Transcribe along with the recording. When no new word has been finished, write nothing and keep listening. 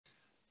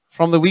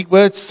From the week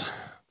words,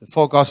 the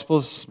four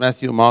Gospels,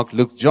 Matthew, Mark,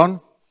 Luke,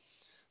 John.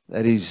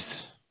 That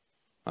is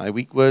my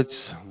week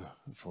words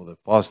for the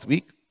past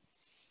week,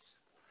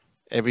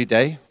 every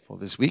day for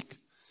this week.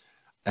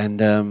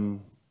 And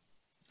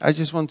I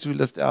just want to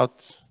lift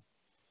out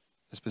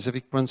a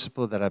specific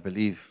principle that I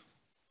believe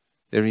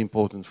very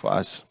important for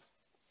us.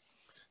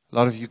 A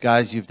lot of you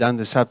guys, you've done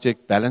the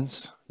subject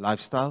balance,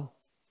 lifestyle.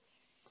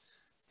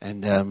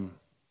 And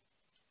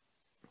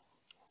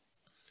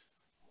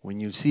when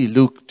you see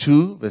Luke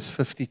 2, verse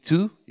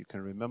 52, you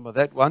can remember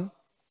that one.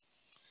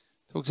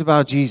 It talks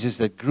about Jesus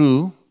that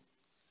grew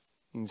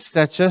in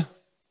stature,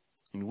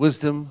 in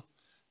wisdom,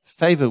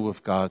 favor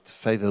with God,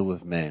 favor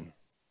with man.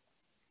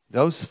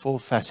 Those four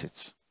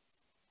facets.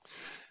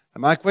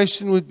 And my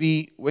question would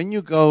be, when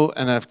you go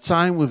and have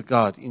time with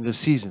God in the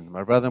season,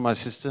 my brother, my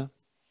sister,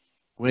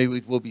 where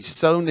it will be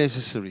so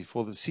necessary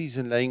for the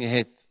season laying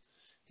ahead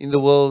in the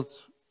world,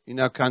 in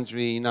our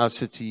country, in our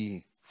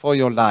city, for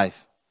your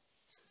life,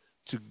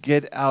 to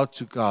get out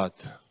to God,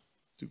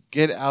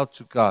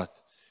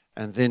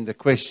 And then the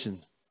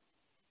question,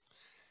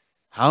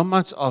 how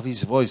much of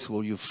His voice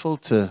will you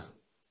filter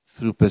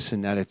through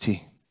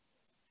personality?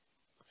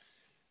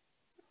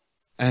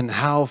 And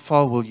how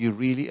far will you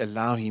really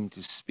allow Him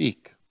to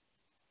speak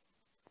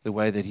the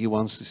way that He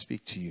wants to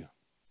speak to you?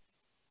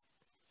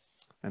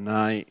 And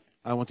I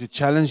want to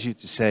challenge you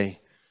to say,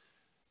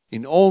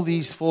 in all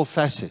these four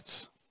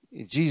facets,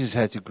 if Jesus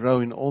had to grow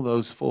in all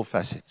those four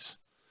facets,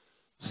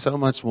 so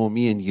much more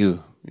me and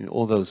you, in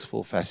all those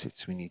four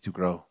facets, we need to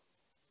grow.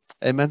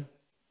 Amen?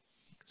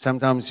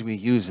 Sometimes we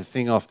use the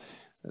thing of,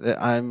 that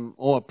I'm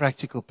more a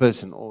practical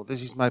person, or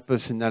this is my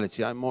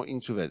personality, I'm more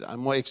introvert,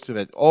 I'm more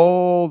extrovert,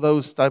 all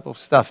those type of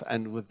stuff.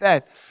 And with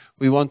that,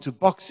 we want to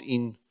box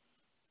in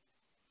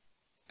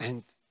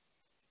and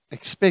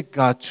expect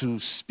God to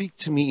speak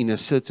to me in a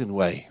certain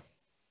way.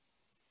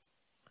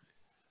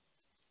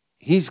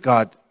 He's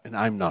God and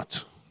I'm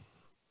not.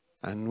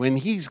 And when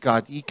He's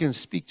God, He can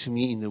speak to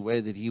me in the way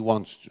that He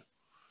wants to.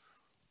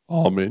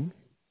 Amen.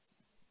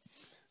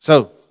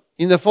 So,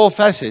 in the four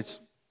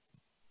facets,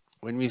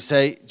 when we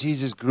say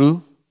Jesus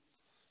grew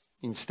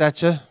in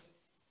stature,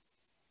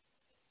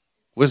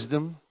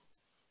 wisdom,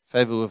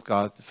 favor with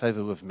God,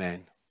 favor with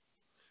man,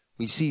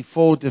 we see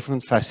four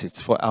different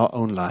facets for our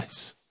own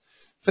lives.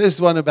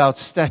 First one about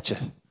stature.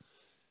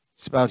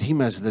 It's about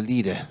Him as the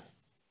leader.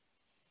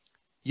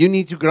 You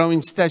need to grow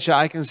in stature.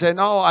 I can say,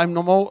 no, I'm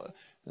no more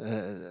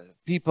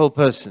people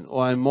person,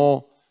 or I'm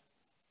more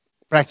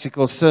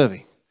practical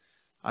serving.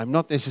 I'm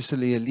not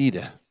necessarily a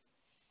leader.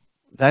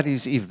 That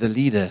is if the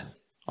leader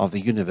of the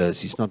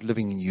universe is not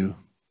living in you.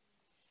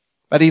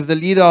 But if the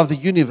leader of the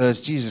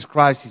universe, Jesus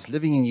Christ, is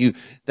living in you,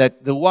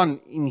 that the one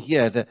in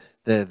here,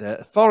 the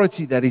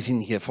authority that is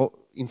in here, for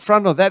in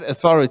front of that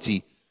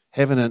authority,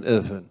 heaven and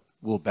earth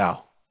will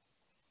bow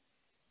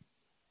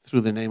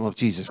through the name of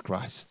Jesus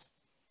Christ.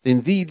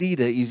 Then the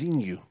leader is in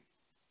you.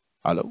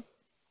 Hello?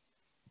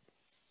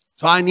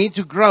 So I need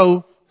to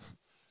grow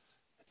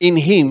in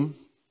Him,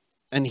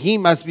 and He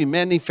must be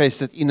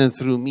manifested in and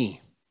through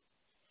me.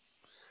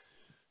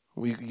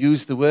 We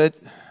use the word,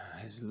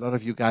 as a lot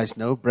of you guys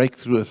know,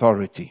 breakthrough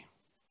authority.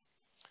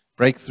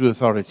 Breakthrough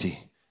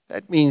authority.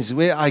 That means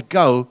where I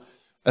go,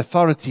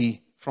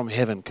 authority from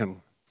heaven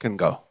can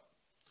go.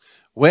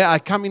 Where I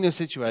come in a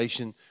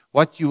situation,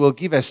 what you will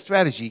give as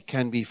strategy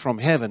can be from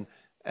heaven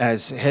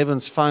as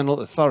heaven's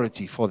final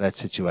authority for that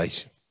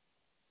situation.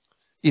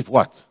 If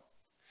what?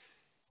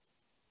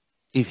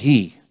 If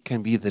He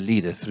can be the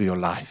leader through your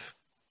life.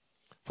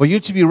 For you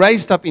to be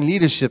raised up in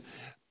leadership,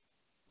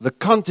 the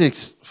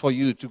context for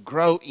you to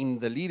grow in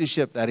the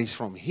leadership that is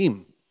from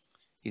Him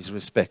is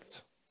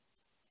respect.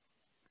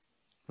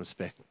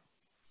 Respect.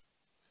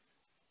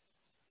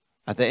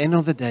 At the end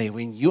of the day,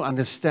 when you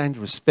understand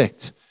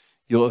respect,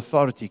 your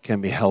authority can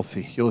be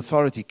healthy. Your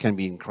authority can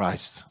be in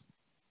Christ.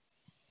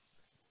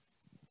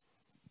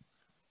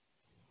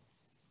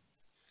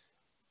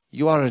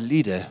 You are a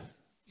leader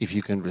if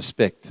you can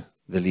respect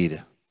the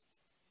leader.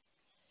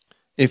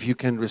 If you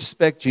can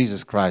respect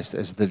Jesus Christ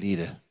as the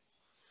leader,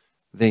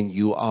 then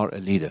you are a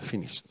leader.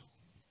 Finished.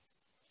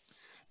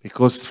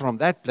 Because from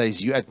that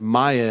place you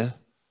admire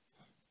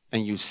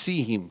and you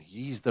see Him.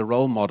 He's the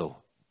role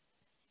model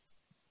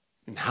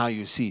in how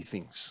you see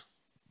things.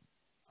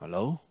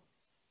 Hello?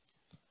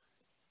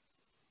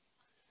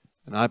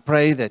 And I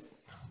pray that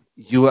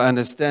you will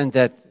understand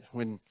that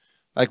when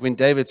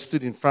David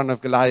stood in front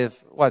of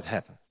Goliath, what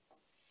happened?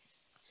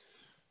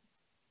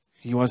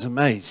 He was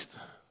amazed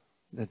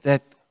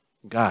that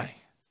guy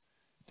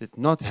did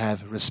not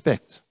have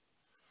respect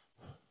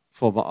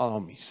for the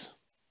armies,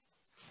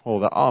 for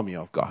the army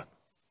of God.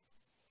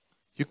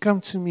 You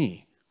come to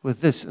me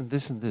with this and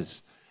this and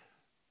this.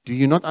 Do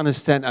you not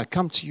understand? I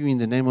come to you in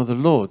the name of the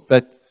Lord.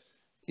 But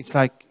it's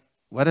like,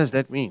 what does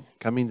that mean?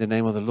 Come in the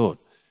name of the Lord.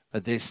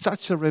 But there's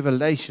such a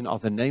revelation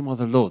of the name of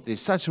the Lord.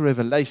 There's such a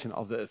revelation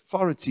of the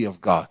authority of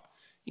God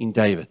in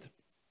David,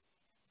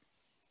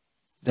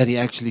 that he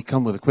actually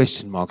come with a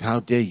question mark. How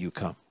dare you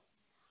come?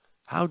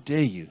 How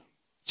dare you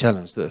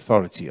challenge the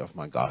authority of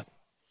my God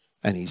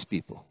and His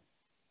people?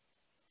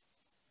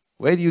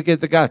 Where do you get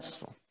the guts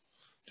from?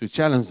 To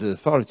challenge the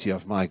authority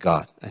of my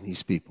God and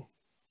his people.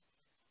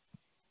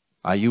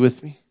 Are you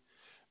with me?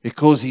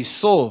 Because he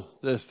saw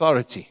the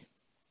authority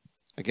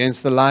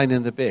against the lion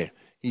and the bear.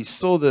 He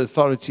saw the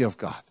authority of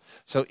God.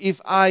 So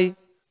if I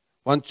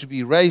want to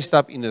be raised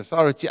up in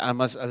authority, I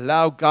must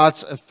allow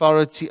God's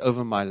authority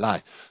over my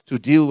life to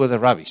deal with the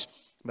rubbish.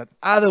 But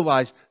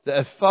otherwise, the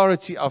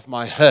authority of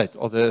my hurt,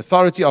 or the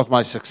authority of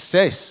my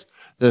success,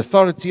 the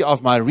authority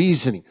of my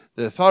reasoning,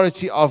 the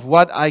authority of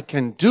what I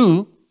can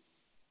do,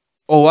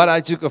 or what I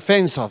took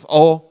offense of,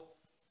 or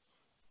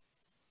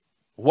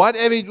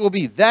whatever it will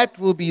be, that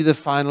will be the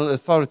final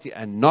authority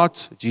and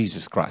not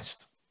Jesus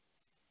Christ.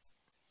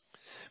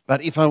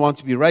 But if I want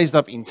to be raised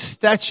up in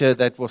stature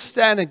that will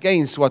stand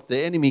against what the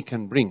enemy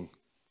can bring,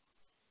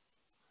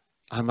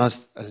 I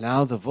must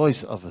allow the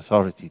voice of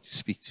authority to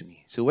speak to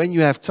me. So when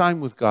you have time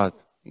with God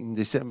in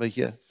December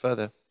here,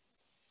 further,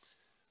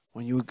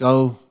 when you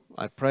go,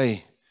 I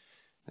pray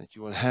that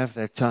you will have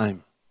that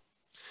time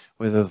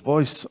where the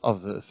voice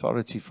of the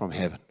authority from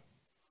heaven,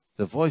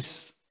 the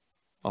voice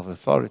of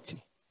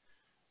authority,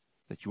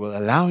 that you will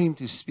allow him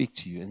to speak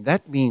to you. And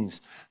that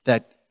means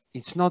that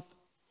it's not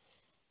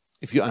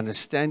if you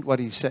understand what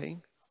he's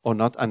saying or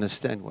not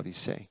understand what he's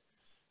saying.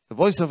 The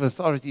voice of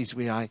authority is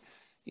where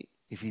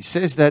if he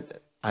says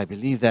that, I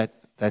believe that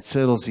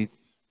settles it,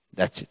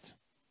 that's it.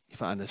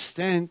 If I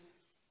understand,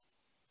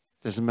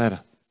 doesn't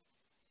matter.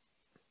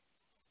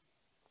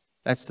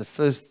 That's the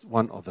first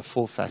one of the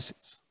 4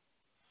 facets.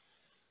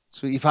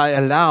 So if I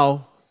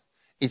allow,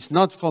 it's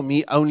not for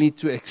me only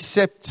to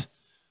accept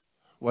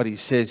what he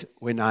says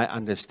when I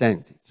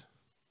understand it.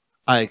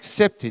 I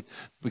accept it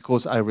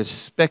because I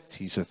respect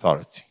his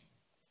authority.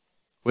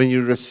 When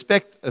you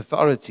respect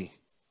authority,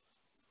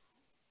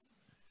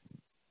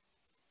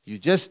 you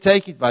just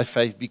take it by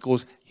faith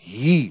because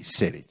he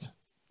said it.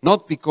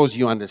 Not because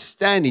you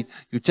understand it.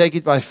 You take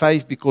it by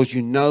faith because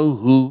you know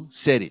who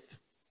said it.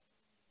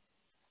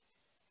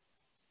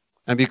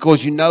 And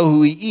because you know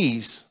who he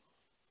is,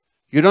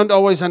 you don't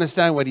always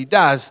understand what he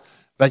does,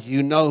 but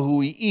you know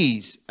who he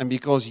is. And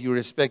because you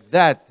respect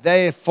that,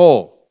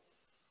 therefore,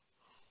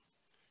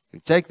 you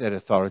take that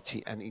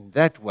authority, and in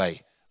that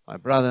way, my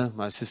brother,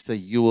 my sister,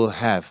 you will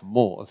have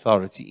more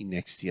authority in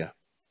next year.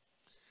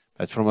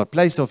 But from a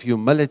place of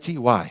humility,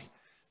 why?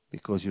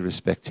 Because you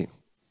respect him.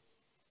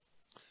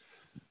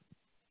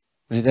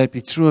 May that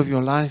be true of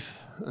your life,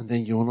 and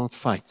then you will not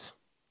fight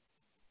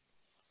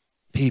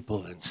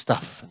people and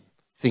stuff and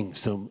things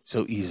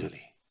so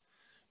easily.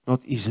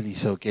 Not easily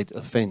so get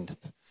offended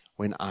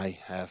when I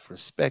have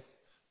respect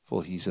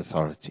for his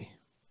authority.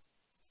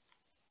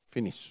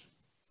 Finish.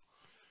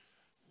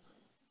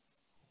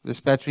 This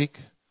Patrick,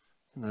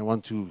 and I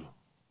want to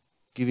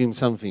give him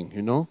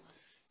something,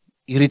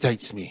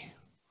 irritates me.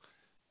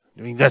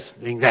 Doing this,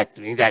 doing that,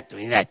 doing that,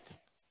 doing that.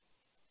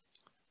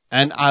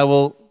 And I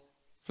will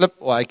flip,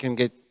 or I can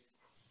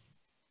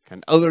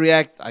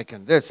overreact, I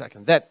can this, I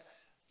can that.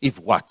 If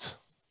what?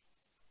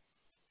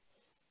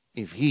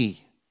 If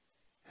he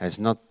has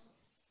not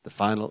the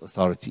final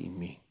authority in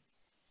me.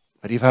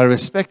 But if I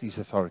respect his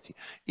authority,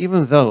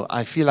 even though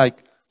I feel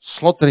like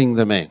slaughtering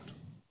the man,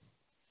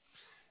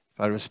 if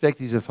I respect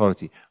his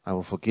authority, I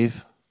will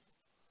forgive,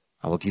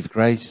 I will give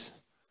grace,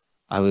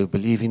 I will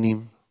believe in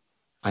him.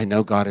 I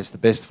know God is the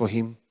best for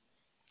him.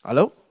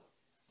 Hello?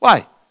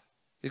 Why?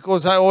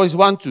 Because I always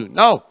want to?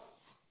 No.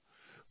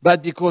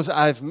 But because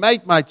I've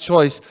made my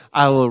choice,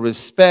 I will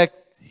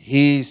respect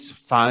his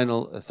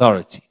final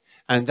authority.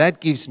 And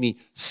that gives me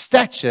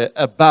stature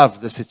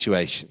above the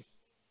situation.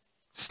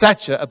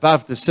 Stature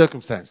above the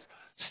circumstance.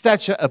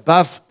 Stature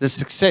above the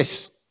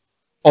success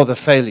or the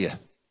failure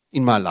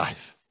in my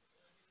life.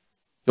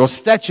 Your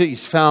stature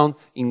is found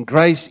in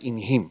grace in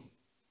him.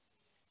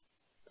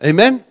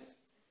 Amen?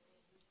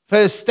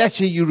 First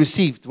stature you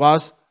received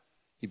was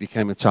you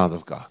became a child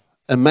of God.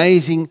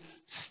 Amazing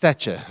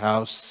stature,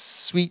 how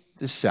sweet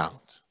the sound.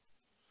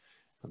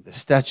 And the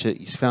stature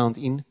is found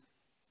in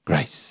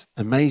grace.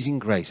 Amazing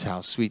grace, how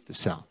sweet the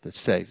sound that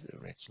saved a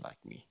wretch like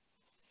me.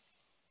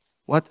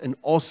 What an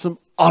awesome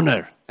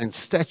honor and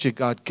stature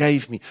God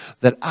gave me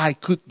that I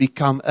could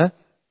become a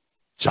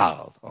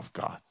child of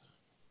God.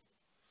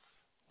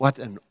 What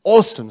an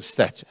awesome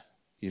stature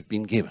you've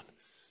been given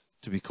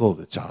to be called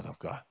a child of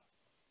God.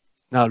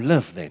 Now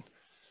live then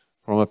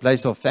from a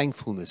place of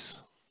thankfulness,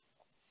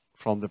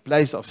 from the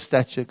place of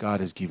stature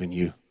God has given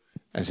you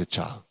as a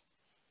child.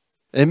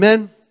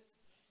 Amen?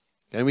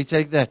 Can we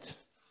take that?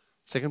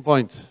 Second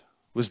point,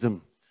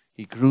 wisdom.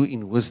 He grew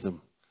in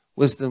wisdom.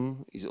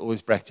 Wisdom is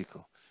always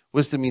practical.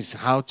 Wisdom is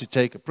how to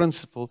take a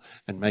principle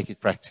and make it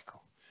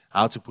practical.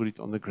 How to put it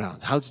on the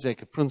ground. How to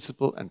take a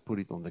principle and put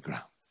it on the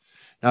ground.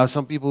 Now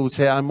some people would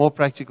say, I'm more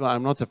practical,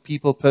 I'm not a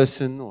people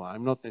person, or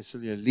I'm not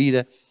necessarily a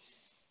leader.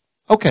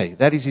 Okay,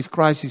 that is if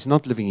Christ is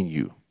not living in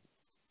you.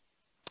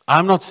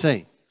 I'm not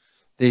saying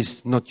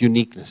there's not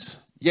uniqueness.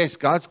 Yes,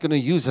 God's going to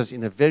use us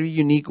in a very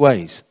unique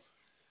ways.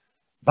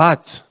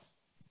 But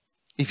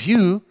if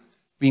you've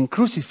been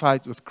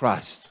crucified with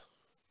Christ,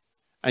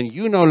 and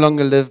you no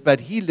longer live,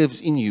 but he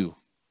lives in you,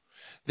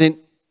 then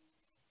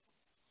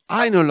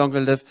I no longer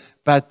live,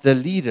 but the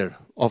leader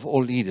of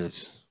all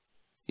leaders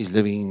is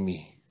living in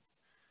me.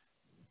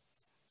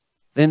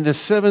 Then the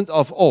servant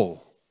of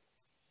all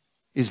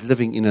is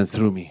living in and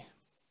through me.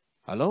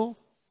 Hello?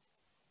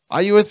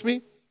 Are you with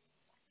me?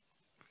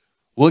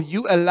 Will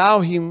you allow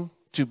him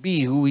to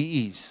be who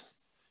he is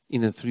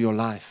in and through your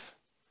life?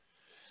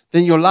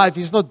 Then your life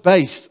is not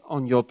based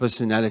on your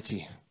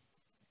personality.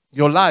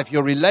 Your life,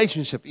 your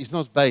relationship is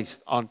not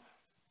based on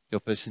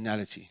your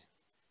personality.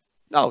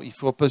 No,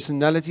 if your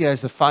personality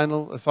has the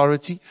final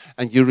authority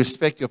and you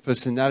respect your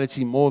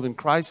personality more than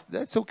Christ,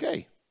 that's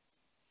okay.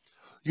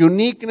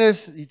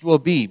 Uniqueness it will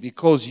be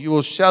because you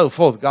will show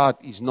forth God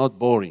is not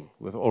boring,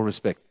 with all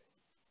respect.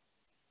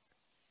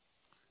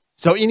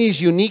 So in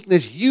his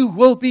uniqueness, you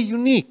will be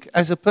unique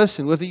as a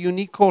person with a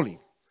unique calling.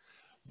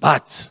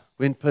 But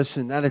when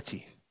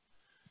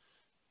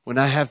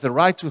I have the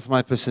right with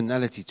my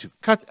personality to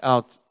cut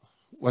out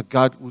what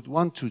God would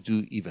want to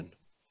do even,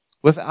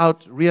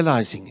 without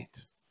realizing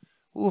it.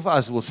 Who of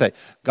us will say,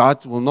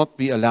 God will not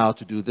be allowed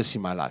to do this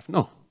in my life?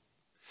 No.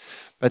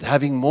 But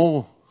having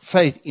more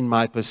faith in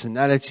my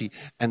personality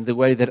and the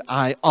way that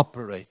I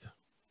operate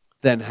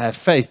than have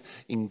faith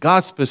in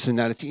God's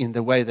personality in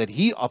the way that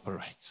he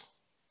operates.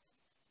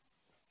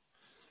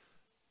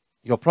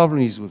 Your problem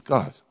is with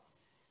God.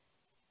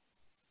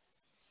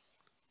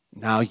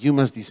 Now you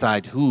must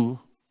decide who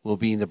will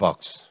be in the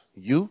box,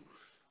 you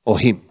or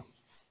him.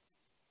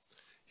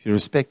 If you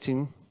respect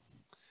him,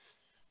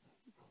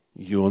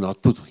 you will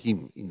not put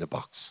him in the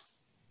box.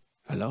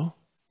 Hello?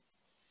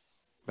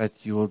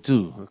 But you will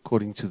do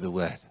according to the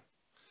word.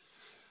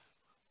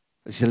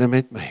 Is julle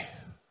met my?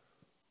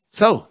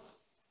 So,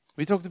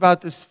 we talked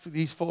about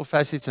these 4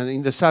 facets, and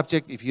in the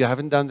subject, if you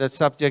haven't done that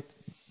subject,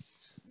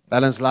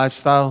 balanced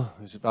lifestyle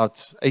is about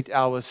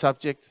 8-hour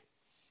subject,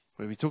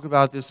 where we talk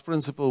about this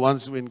principle.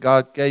 Once when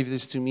God gave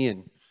this to me,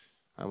 and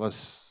I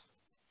was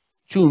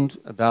tuned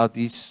about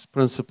these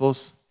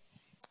principles,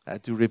 I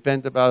had to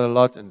repent about a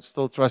lot and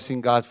still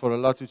trusting God for a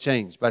lot to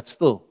change. But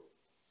still,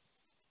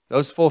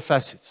 those 4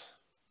 facets.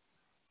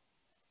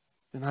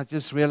 Then I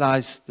just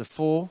realized the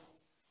 4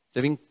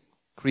 living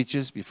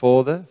creatures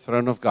before the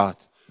throne of God,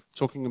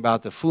 talking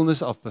about the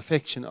fullness of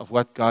perfection of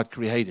what God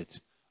created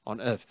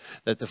on earth.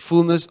 That the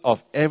fullness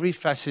of every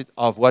facet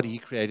of what he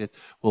created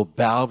will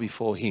bow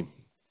before him.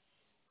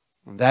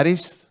 And that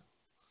is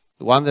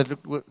the one that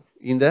looked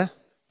in there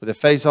with the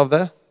face of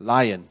the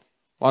lion,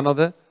 one of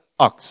the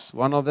ox,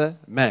 one of the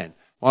man,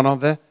 one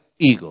of the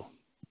eagle.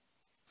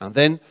 And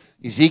then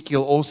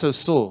Ezekiel also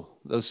saw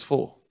those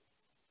 4.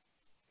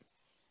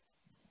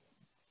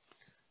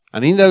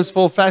 And in those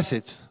 4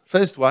 facets,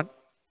 first one,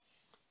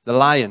 the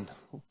lion,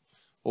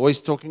 always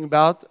talking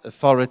about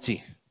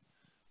authority.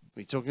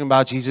 We're talking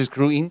about Jesus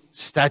grew in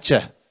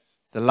stature.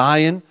 The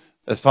lion,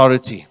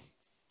 authority.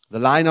 The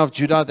Lion of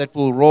Judah that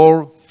will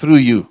roar through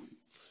you.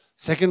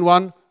 Second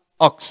one,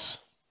 ox.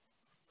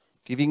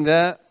 Giving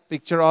the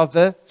picture of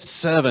the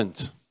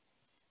servant.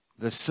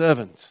 The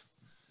servant.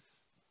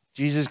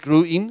 Jesus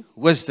grew in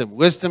wisdom.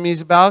 Wisdom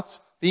is about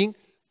being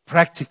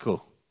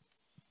practical.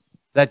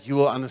 That you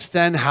will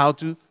understand how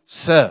to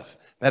serve.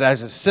 But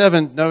as a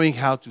servant, knowing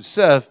how to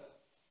serve,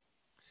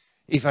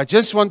 if I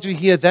just want to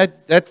hear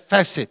that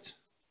facet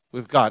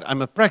with God,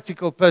 I'm a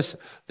practical person,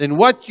 then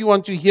what you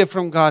want to hear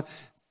from God,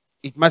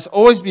 it must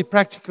always be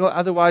practical,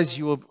 otherwise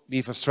you will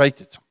be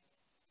frustrated.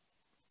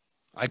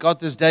 I got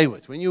this day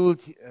word. When you will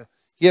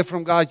hear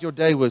from God your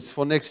day words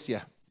for next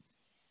year.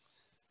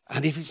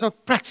 And if it's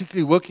not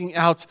practically working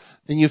out,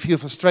 then you feel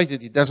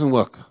frustrated. It doesn't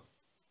work.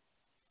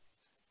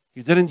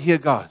 You didn't hear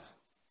God.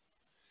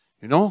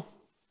 You know?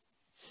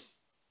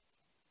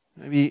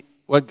 Maybe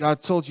what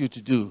God told you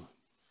to do,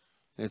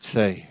 let's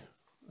say,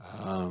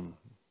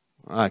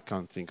 I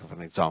can't think of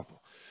an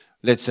example.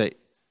 Let's say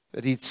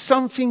that it's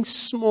something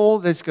small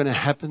that's going to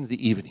happen in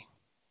the evening.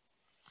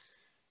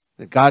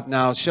 That God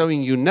now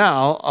showing you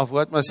now of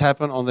what must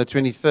happen on the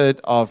 23rd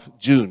of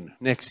June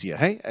next year.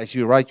 Hey, as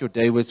you write your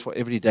day words for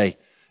every day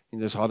in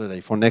this holiday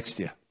for next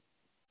year.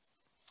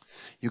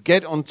 You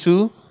get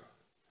into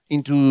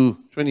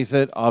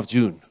 23rd of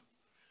June.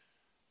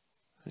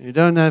 You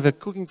don't have a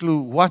cooking clue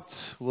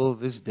what will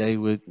this day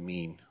word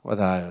mean,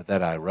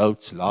 that I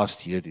wrote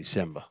last year,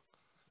 December.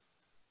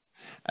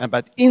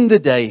 But in the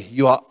day,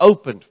 you are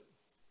open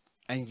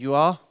and you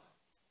are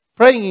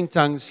praying in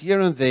tongues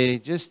here and there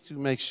just to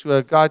make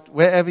sure, God,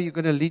 wherever you're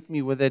going to lead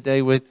me with that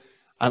day word,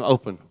 I'm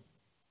open.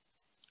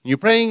 You're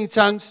praying in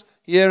tongues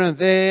here and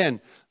there and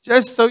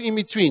just so in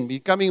between,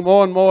 becoming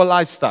more and more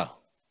lifestyle.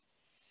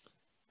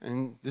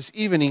 And this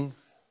evening,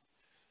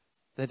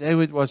 the day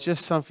word was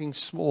just something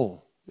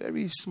small.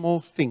 Very small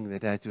thing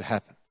that had to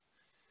happen.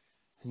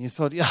 And you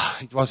thought, yeah,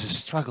 it was a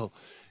struggle.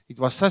 It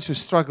was such a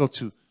struggle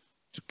to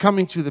come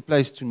into the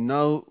place to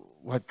know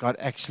what God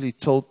actually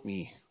told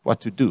me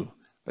what to do.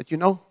 But you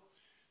know,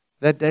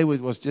 that day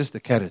it was just a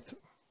carrot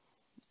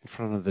in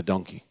front of the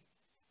donkey.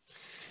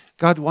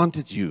 God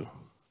wanted you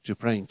to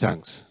pray in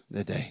tongues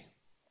that day.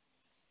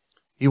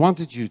 He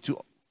wanted you to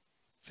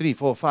 3,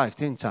 4, 5,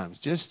 10 times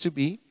just to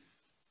be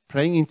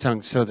praying in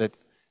tongues so that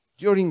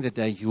during the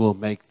day you will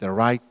make the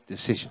right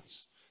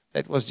decisions.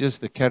 That was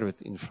just the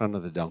carrot in front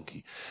of the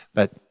donkey.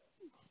 But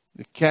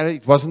the carrot,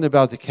 it wasn't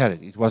about the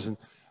carrot. It wasn't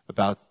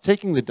about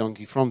taking the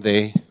donkey from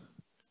there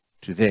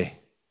to there.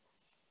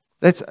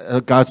 That's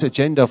God's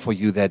agenda for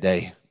you that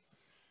day.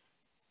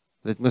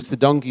 That Mr.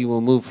 Donkey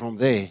will move from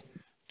there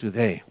to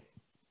there.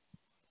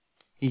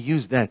 He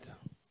used that.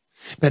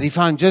 But if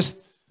I'm just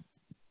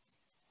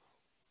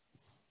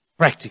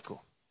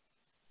practical,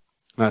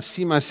 and I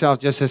see myself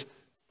just as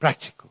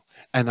practical,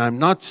 and I'm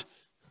not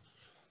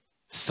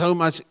so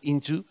much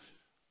into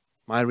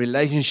my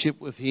relationship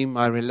with Him,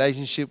 my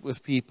relationship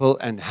with people,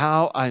 and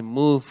how I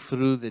move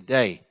through the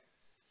day,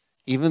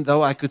 even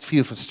though I could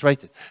feel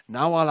frustrated.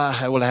 Now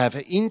I will have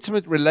an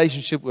intimate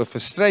relationship with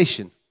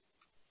frustration,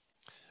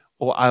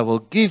 or I will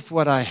give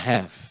what I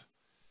have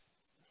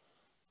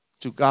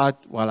to God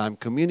while I'm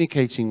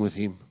communicating with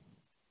Him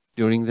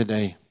during the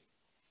day.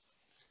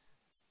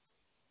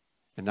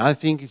 And I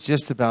think it's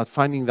just about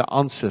finding the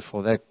answer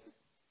for that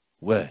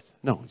word.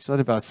 No, it's not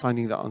about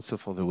finding the answer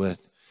for the word.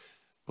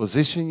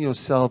 Position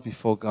yourself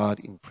before God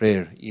in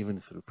prayer, even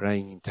through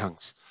praying in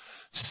tongues.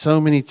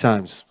 So many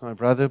times, my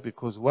brother,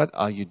 because what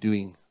are you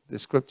doing? The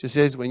scripture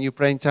says when you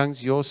pray in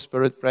tongues, your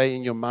spirit pray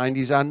and your mind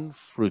is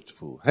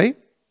unfruitful. Hey?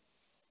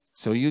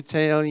 So you're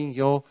telling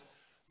your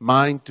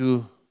mind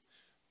to,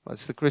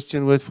 what's the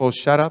Christian word for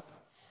shut up?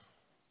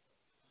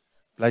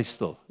 Play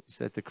still. Is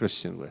that the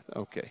Christian word?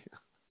 Okay.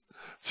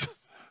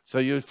 So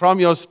you, from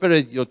your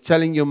spirit, you're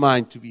telling your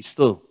mind to be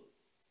still.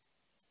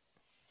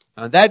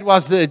 And that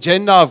was the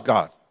agenda of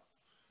God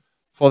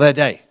for that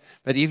day.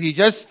 But if you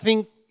just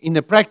think in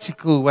a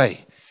practical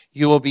way,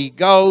 you will be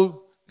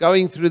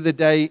going through the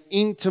day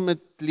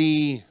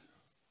intimately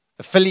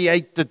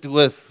affiliated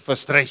with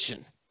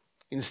frustration.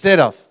 Instead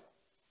of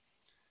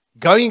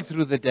going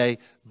through the day,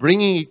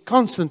 bringing it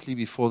constantly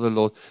before the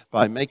Lord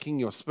by making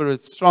your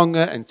spirit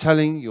stronger and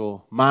telling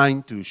your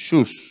mind to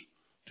shush,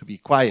 to be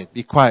quiet,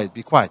 be quiet,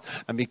 be quiet.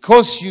 And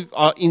because you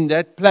are in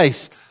that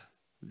place,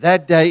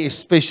 that day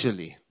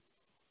especially,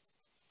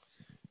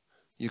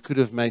 you could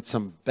have made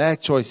some bad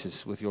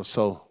choices with your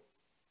soul.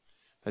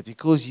 But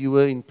because you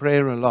were in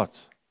prayer a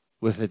lot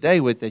with a day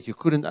that you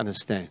couldn't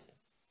understand,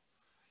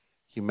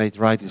 you made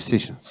right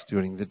decisions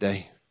during the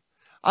day.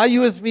 Are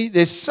you with me?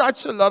 There's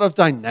such a lot of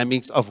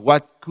dynamics of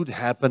what could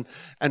happen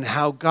and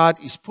how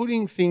God is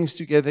putting things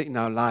together in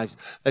our lives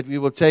that we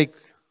will take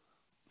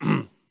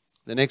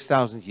the next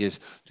 1,000 years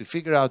to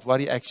figure out what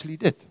He actually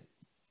did.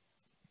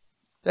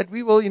 That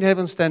we will in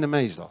heaven stand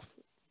amazed of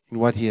in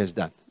what He has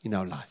done in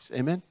our lives.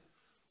 Amen?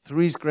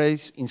 Through His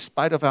grace, in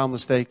spite of our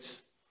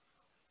mistakes,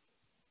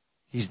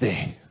 He's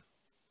there.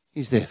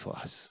 He's there for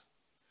us.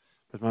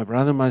 But my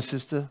brother, my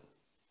sister,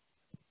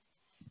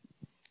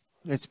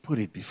 let's put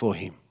it before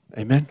Him.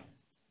 Amen?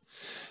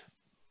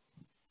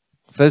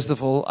 First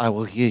of all, I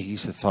will hear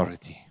His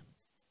authority.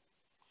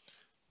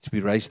 To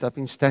be raised up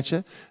in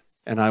stature,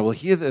 and I will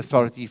hear the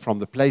authority from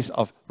the place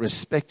of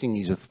respecting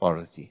His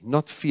authority,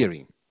 not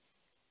fearing.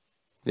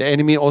 The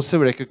enemy also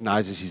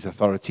recognizes His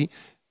authority,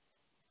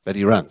 but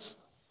he runs,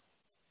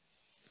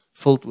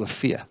 filled with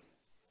fear,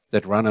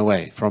 that run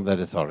away from that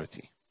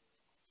authority.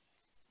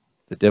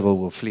 The devil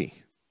will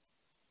flee.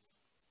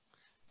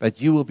 But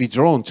you will be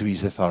drawn to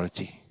His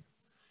authority.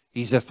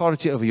 His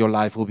authority over your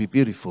life will be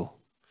beautiful.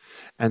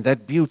 And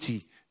that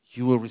beauty,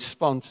 you will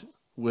respond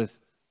with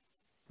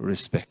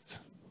respect.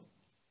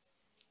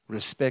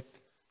 Respect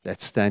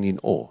that stands in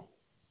awe.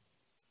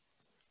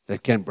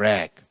 That can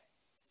brag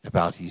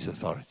about His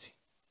authority.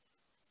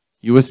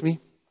 You with me?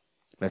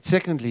 But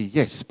secondly,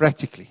 yes,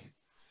 practically.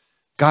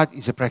 God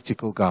is a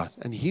practical God.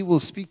 And He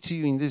will speak to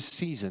you in this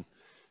season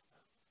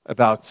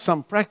about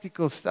some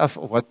practical stuff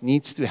of what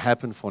needs to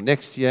happen for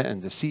next year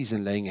and the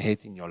season laying ahead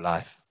in your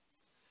life.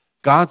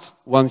 God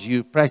wants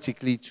you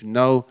practically to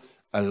know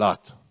a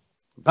lot.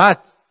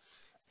 But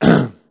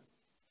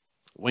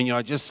when you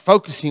are just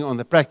focusing on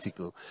the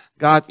practical,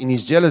 God in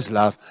His jealous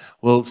love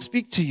will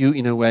speak to you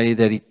in a way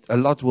that a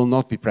lot will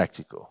not be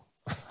practical.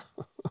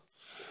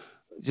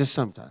 Just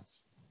sometimes.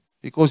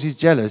 Because He's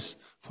jealous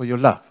for your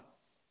love.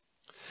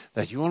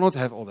 That you will not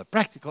have all the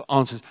practical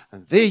answers,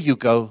 and there you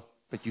go,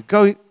 but you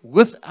go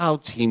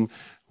without Him,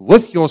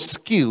 with your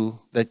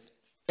skill, that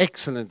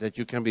excellent, that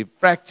you can be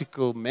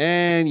practical,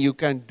 man, you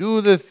can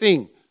do the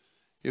thing.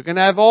 You can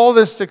have all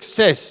the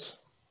success.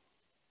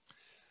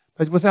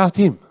 But without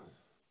Him,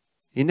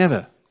 He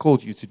never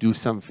called you to do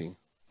something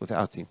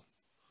without Him.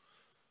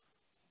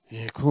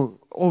 He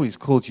always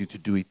called you to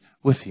do it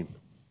with Him.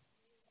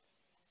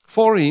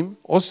 For Him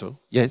also,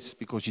 yes,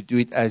 because you do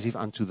it as if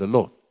unto the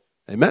Lord.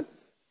 Amen?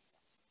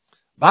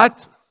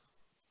 But,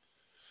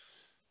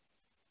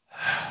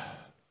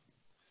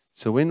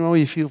 so when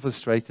we feel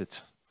frustrated,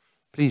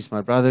 please,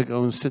 my brother,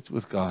 go and sit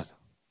with God.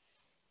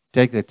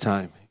 Take that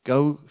time.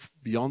 Go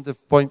beyond the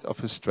point of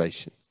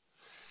frustration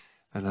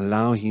and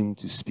allow Him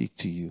to speak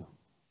to you.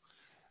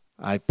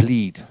 I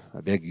plead, I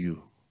beg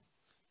you,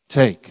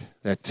 take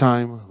that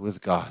time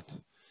with God.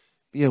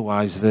 Be a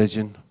wise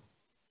virgin.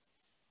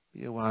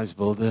 Be a wise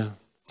builder.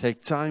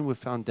 Take time with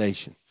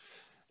foundation.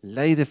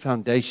 Lay the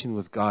foundation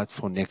with God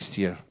for next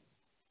year.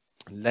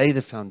 Lay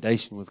the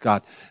foundation with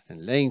God.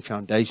 And laying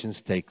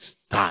foundations takes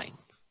time.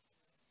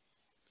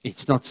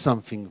 It's not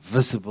something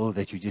visible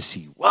that you just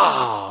see,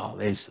 wow,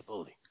 there's the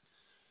building.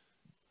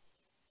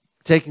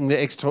 Taking the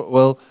extra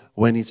oil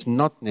when it's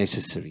not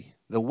necessary.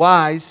 The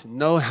wise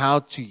know how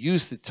to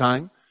use the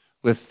time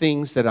with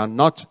things that are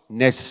not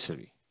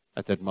necessary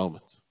at that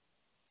moment.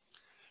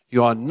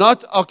 You are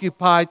not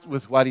occupied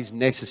with what is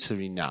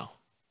necessary now.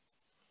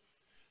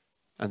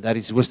 And that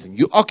is wisdom.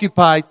 You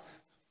occupied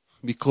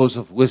because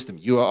of wisdom.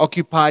 You are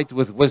occupied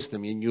with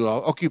wisdom, and you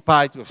are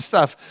occupied with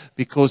stuff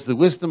because the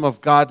wisdom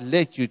of God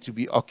led you to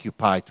be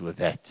occupied with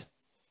that.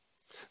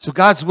 So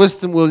God's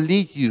wisdom will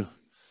lead you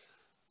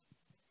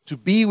to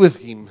be with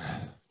Him,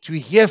 to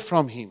hear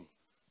from Him,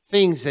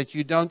 things that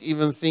you don't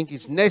even think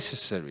is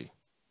necessary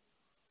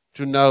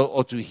to know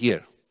or to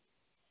hear.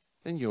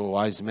 Then you're a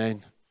wise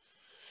man.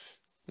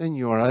 Then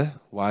you're a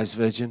wise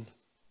virgin.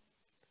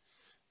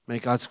 May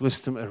God's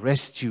wisdom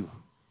arrest you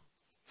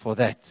for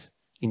that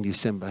in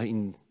December,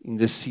 in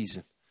this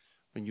season,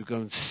 when you go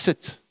and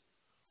sit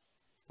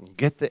and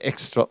get the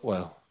extra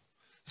oil.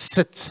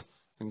 Sit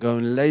and go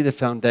and lay the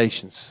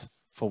foundations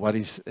for what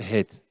is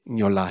ahead in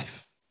your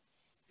life.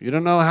 You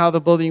don't know how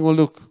the building will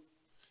look.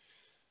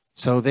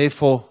 So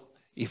therefore,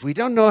 if we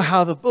don't know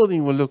how the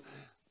building will look,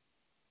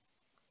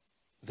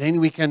 then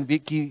we can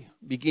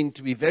begin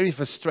to be very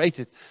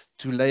frustrated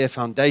to lay a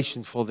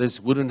foundation for this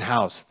wooden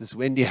house, this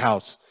Wendy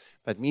house.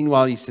 But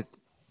meanwhile, it's a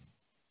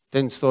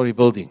 10-story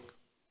building.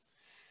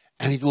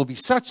 And it will be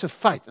such a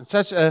fight and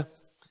such a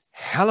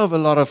hell of a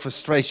lot of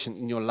frustration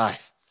in your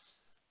life.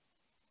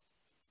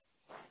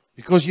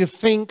 Because you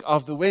think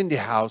of the Wendy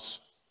house,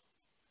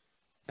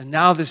 and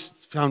now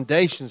there's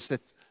foundations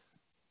that...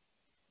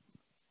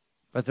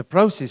 But the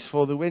process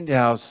for the Wendy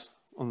house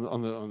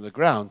on the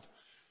ground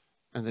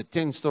and the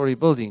 10-story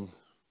building,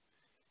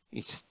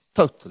 it's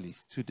totally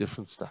two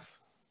different stuff,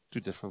 two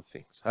different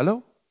things.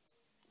 Hello?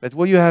 But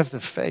will you have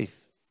the faith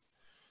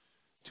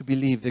to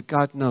believe that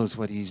God knows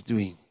what He's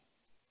doing?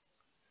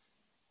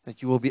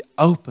 That you will be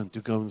open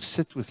to go and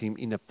sit with Him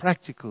in a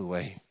practical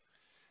way.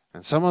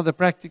 And some of the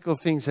practical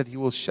things that He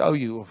will show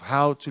you of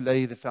how to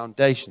lay the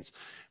foundations.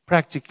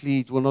 Practically,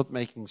 it will not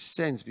make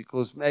sense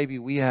because maybe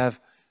we have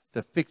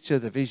the picture,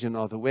 the vision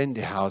of the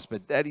Wendy house,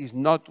 but that is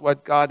not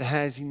what God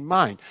has in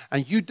mind.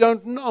 And you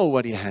don't know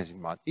what He has in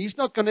mind. He's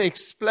not going to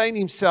explain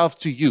Himself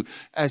to you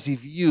as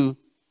if you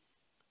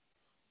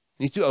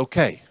need to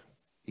okay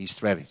His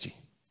strategy.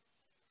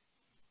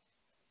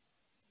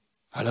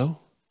 Hello?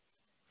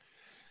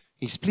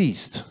 He's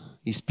pleased.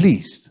 He's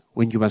pleased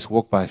when you must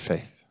walk by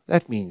faith.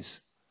 That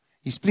means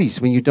He's pleased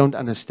when you don't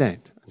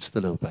understand and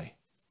still obey.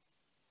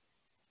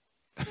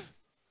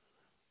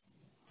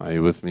 Are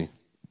you with me?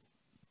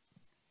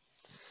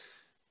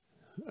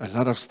 A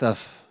lot of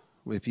stuff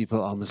where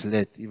people are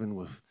misled, even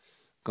with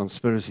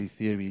conspiracy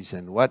theories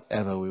and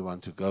whatever we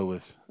want to go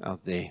with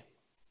out there.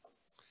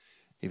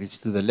 If it's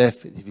to the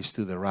left, if it's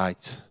to the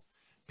right,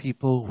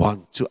 people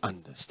want to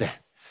understand.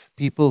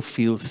 People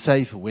feel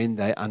safe when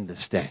they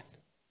understand.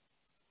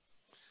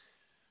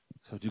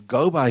 So to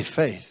go by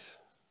faith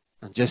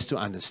and just to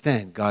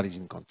understand God is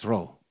in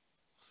control,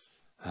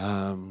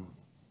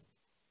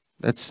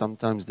 that's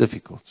sometimes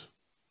difficult.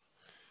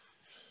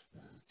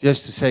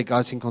 Just to say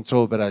God's in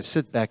control, but I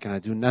sit back and I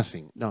do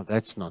nothing. No,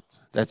 that's not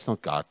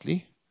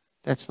godly.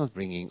 That's not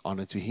bringing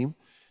honor to Him.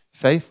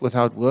 Faith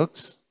without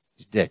works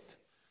is dead.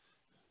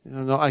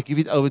 No, I give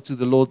it over to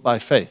the Lord by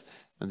faith,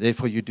 and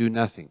therefore you do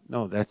nothing.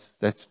 No,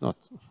 that's not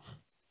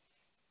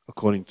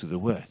according to the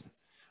Word.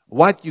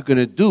 What you're going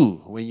to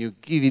do when you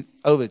give it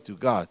over to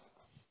God,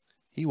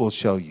 He will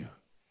show you.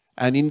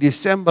 And in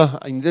December,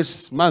 in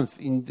this month,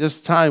 in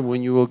this time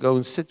when you will go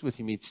and sit with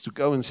Him, it's to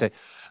go and say,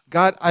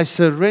 God, I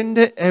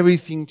surrender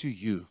everything to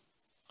You.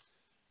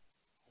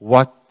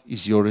 What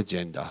is Your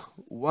agenda?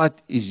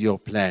 What is Your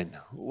plan?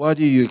 What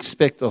do You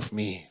expect of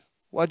me?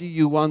 What do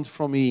You want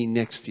from me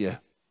next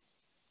year?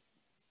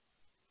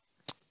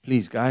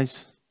 Please,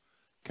 guys,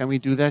 can we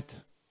do that?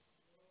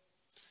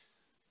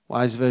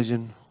 Wise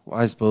virgin,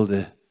 wise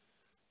builder,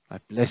 I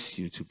bless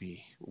you to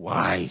be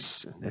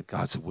wise and that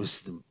God's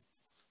wisdom,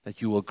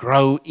 that you will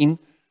grow in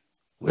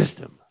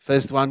wisdom.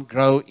 First one,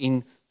 grow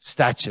in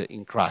stature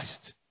in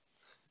Christ.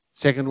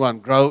 Second one,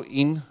 grow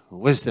in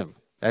wisdom.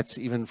 That's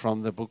even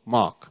from the book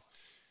Mark.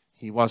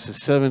 He was a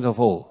servant of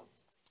all.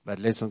 But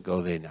let's not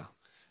go there now.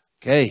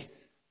 Okay.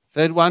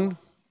 Third one,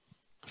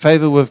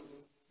 favor with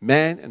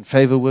man and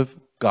favor with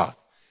God.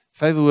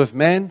 Favor with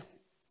man,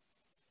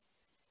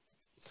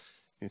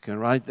 you can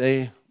write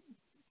there,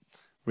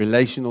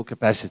 relational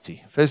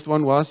capacity. First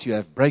one was you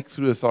have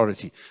breakthrough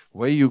authority.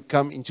 Where you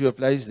come into a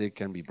place, there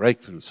can be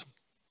breakthroughs.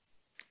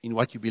 In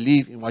what you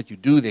believe, in what you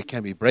do, there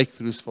can be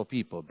breakthroughs for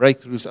people.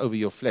 Breakthroughs over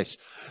your flesh.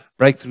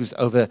 Breakthroughs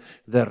over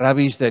the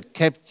rubbish that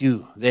kept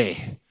you there.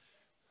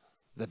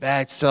 The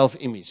bad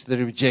self-image, the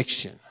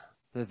rejection,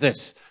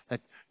 this.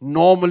 That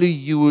normally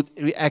you would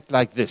react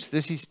like this.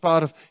 This is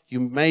part of, you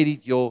made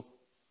it your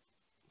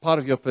part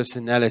of your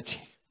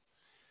personality.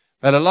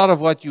 But a lot of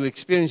what you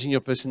experience in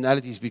your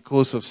personality is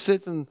because of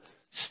certain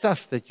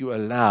stuff that you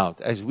allowed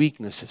as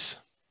weaknesses.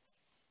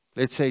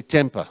 Let's say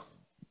temper.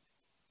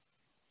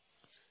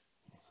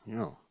 You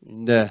know,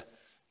 in the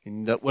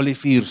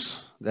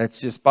Oliviers,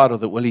 that's just part of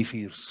the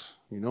Oliviers,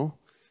 you know,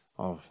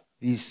 of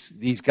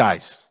these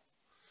guys,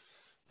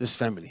 this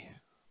family.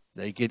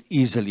 They get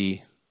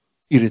easily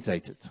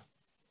irritated.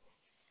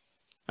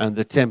 And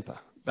the temper.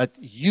 But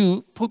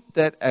you put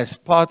that as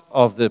part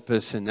of the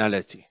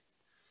personality.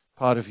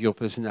 Part of your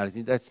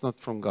personality. That's not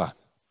from God.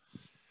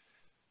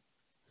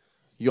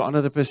 You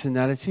honor the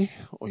personality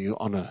or you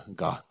honor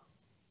God.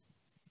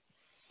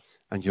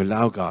 And you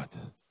allow God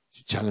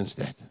to challenge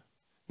that.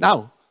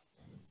 Now,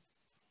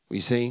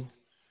 we're saying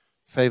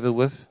favor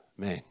with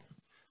man.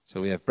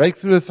 So we have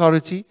breakthrough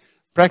authority,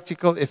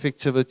 practical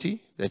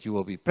effectivity, that you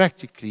will be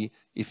practically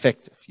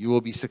effective. You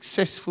will be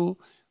successful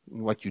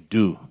in what you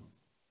do.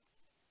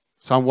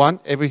 Psalm 1,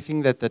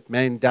 everything that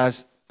man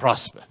does,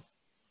 prosper.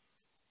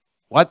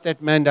 What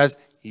that man does,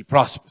 he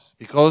prospers.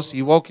 Because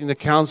he walks in the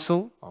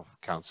counsel of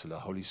Counselor,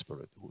 Holy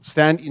Spirit.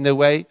 Stand in the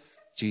way,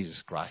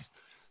 Jesus Christ.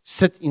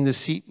 Sit in the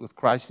seat with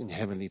Christ in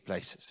heavenly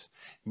places.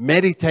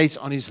 Meditates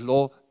on his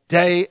law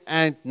day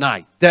and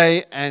night.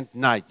 Day and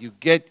night. You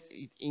get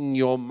it in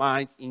your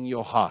mind, in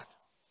your heart.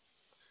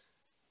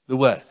 The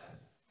word.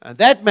 And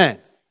that man,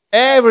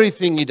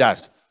 everything he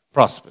does,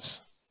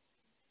 prospers.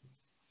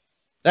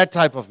 That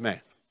type of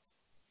man.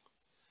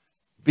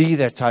 Be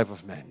that type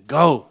of man.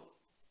 Go.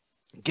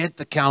 Get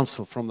the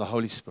counsel from the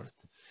Holy Spirit.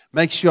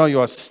 Make sure you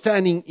are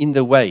standing in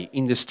the way,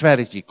 in the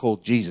strategy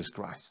called Jesus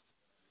Christ.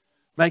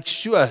 Make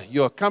sure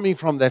you are coming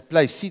from that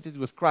place, seated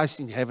with Christ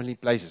in heavenly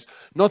places.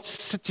 Not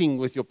sitting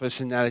with your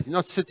personality,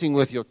 not sitting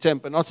with your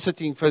temper, not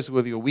sitting first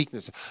with your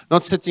weakness,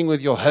 not sitting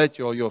with your hurt,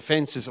 your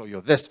offenses, or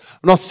your this,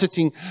 not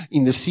sitting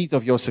in the seat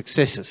of your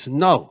successes.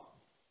 No.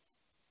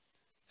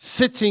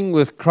 Sitting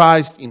with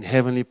Christ in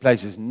heavenly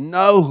places.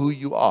 Know who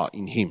you are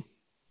in Him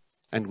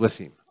and with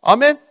Him.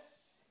 Amen?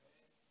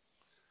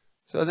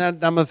 So then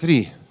number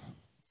 3,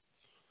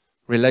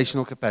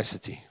 relational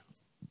capacity.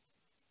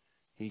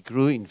 He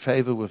grew in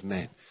favor with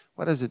man.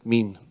 What does it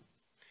mean?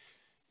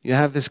 You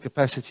have this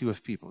capacity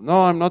with people.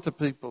 No, I'm not a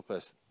people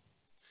person.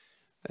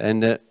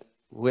 And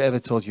whoever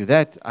told you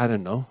that, I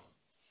don't know.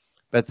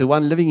 But the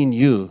one living in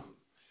you,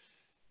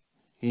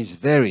 he's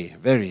very,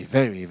 very,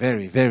 very,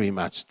 very, very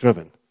much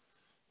driven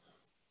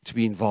to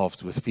be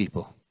involved with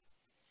people.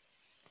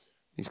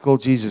 He's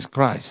called Jesus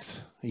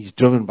Christ. He's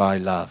driven by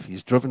love.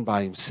 He's driven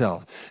by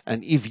himself.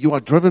 And if you are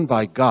driven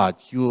by God,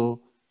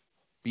 you'll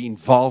be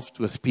involved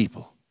with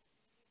people.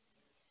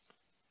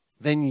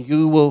 Then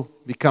you will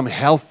become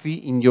healthy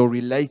in your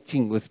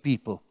relating with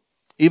people.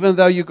 Even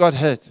though you got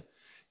hurt,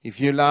 if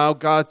you allow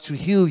God to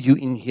heal you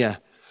in here,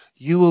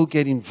 you will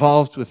get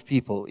involved with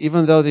people.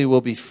 Even though there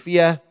will be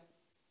fear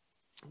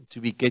to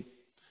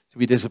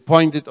be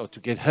disappointed or to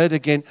get hurt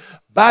again.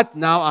 But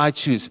now I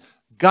choose.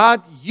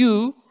 God,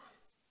 you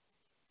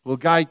will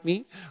guide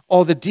me,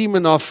 or the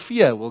demon of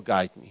fear will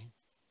guide me.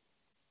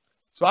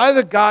 So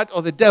either God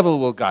or the devil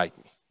will guide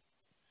me.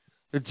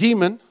 The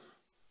demon,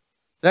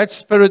 that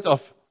spirit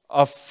of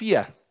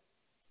fear,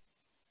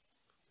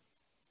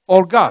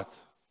 or God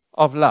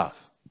of love.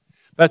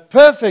 But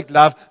perfect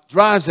love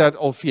drives out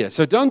all fear.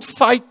 So don't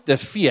fight the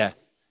fear,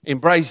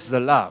 embrace the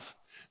love.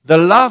 The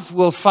love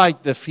will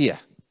fight the fear.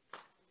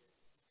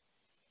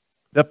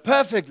 The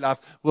perfect love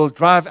will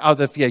drive out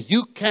the fear.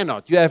 You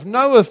cannot. You have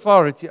no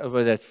authority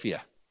over that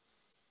fear.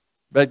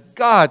 But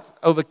God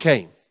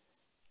overcame.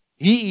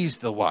 He is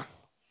the one.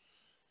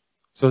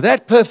 So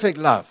that perfect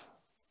love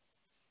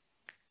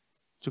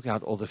took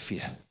out all the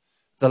fear.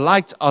 The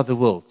light of the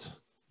world.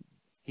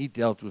 He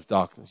dealt with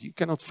darkness. You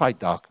cannot fight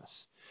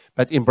darkness.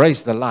 But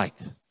embrace the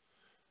light.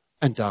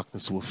 And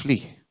darkness will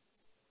flee.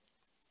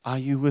 Are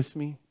you with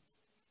me?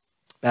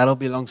 Battle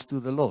belongs to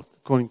the Lord,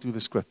 according to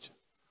the scripture.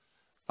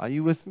 Are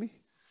you with me?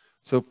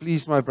 So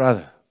please, my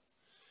brother.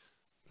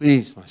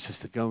 Please, my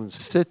sister, go and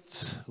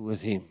sit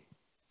with Him.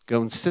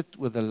 Go and sit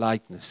with the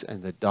lightness,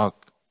 and the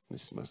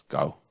darkness must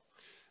go.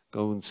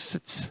 Go and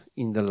sit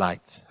in the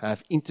light.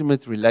 Have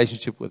intimate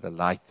relationship with the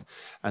light,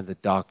 and the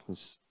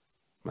darkness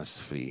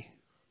must flee.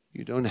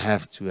 You don't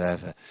have to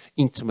have an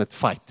intimate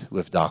fight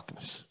with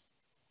darkness.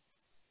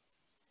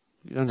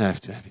 You don't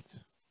have to have it.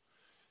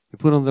 You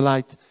put on the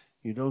light,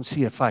 you don't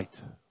see a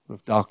fight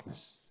with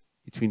darkness,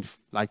 between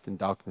light and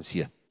darkness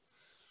here.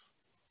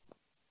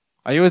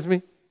 Are you with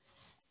me?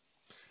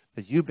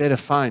 But you better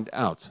find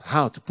out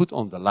how to put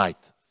on the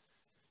light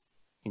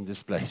in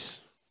this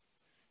place.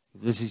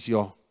 This is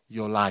your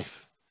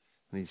life.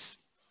 And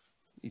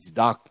it's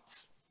dark.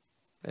 It's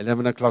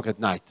 11 o'clock at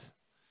night.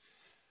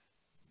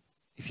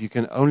 If you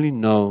can only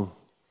know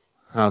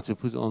how to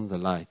put on the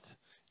light,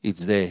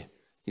 it's there.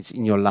 It's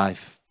in your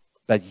life.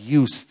 But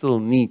you still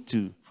need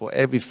to, for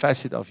every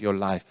facet of your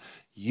life,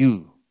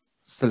 you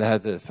still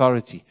have the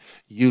authority.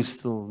 You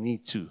still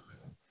need to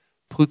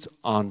put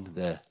on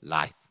the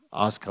light.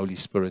 Ask Holy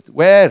Spirit,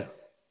 where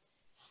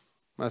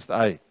must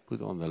I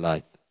put on the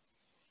light?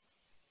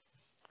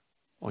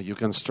 Or you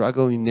can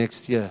struggle in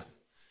next year.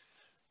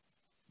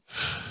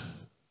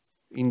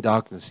 in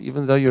darkness,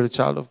 even though you're a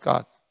child of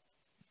God.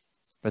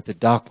 But the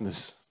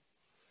darkness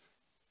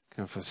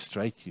can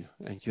frustrate you,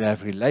 and you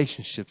have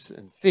relationships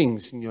and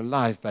things in your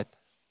life, but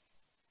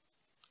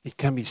it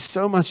can be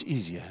so much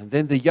easier. And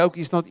then the yoke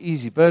is not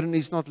easy, burden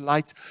is not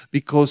light,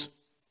 because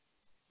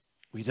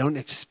we don't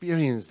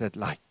experience that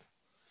light.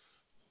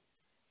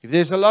 If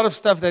there's a lot of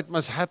stuff that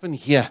must happen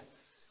here,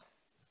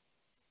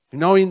 in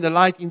the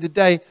light, in the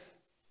day,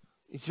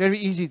 it's very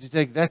easy to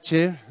take that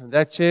chair, and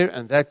that chair,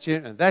 and that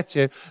chair, and that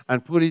chair,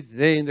 and put it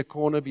there in the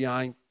corner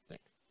behind.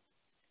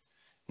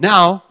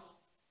 Now,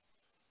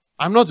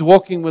 I'm not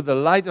walking with the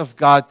light of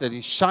God that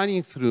is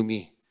shining through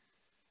me.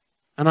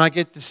 And I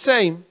get the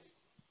same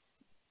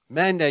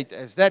mandate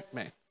as that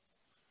man.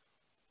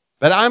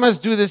 But I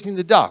must do this in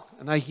the dark.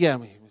 And I hear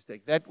him. He must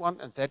take that one,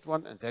 and that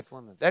one, and that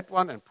one, and that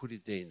one, and put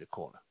it there in the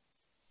corner.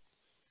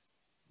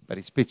 But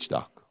it's pitch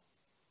dark.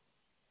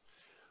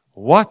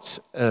 What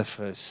a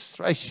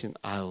frustration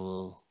I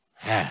will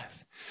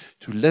have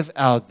to live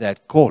out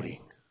that calling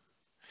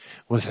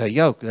with a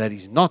yoke that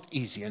is not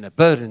easy and a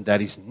burden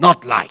that is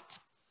not light,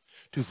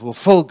 to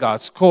fulfill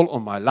God's call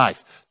on my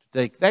life, to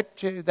take that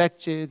chair, that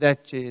chair,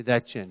 that chair,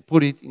 that chair, and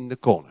put it in the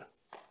corner.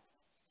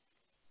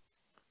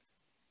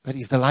 But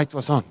if the light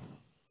was on,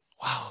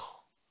 wow,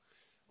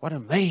 what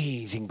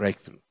amazing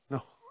breakthrough.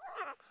 No,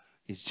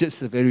 it's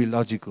just a very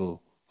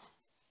logical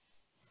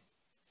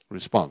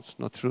response,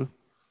 not true?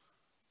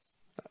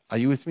 Are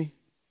you with me?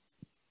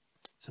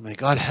 So may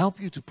God help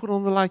you to put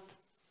on the light,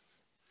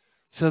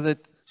 so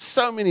that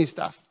so many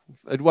stuff,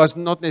 it was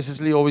not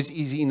necessarily always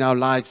easy in our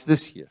lives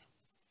this year.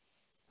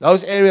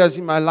 Those areas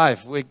in my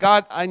life where,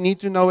 God, I need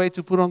to know where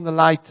to put on the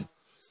light.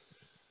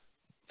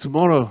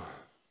 Tomorrow,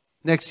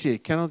 next year,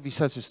 it cannot be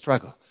such a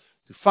struggle.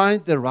 To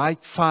find the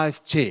right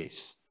 5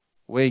 chairs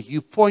where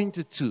you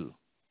pointed to,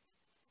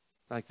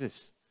 like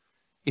this.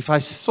 If I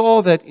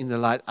saw that in the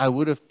light, I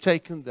would have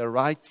taken the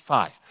right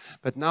 5.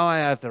 But now I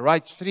have the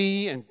right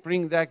 3 and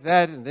bring back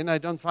that, and then I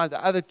don't find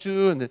the other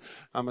 2, and then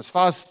I must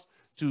fast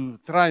to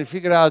try and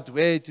figure out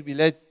where to be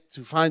led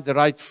to find the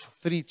right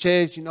 3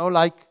 chairs,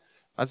 like,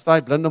 wat's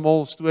daai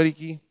blindemol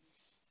storieetjie?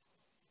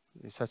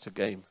 It's such a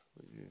game.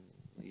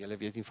 Julle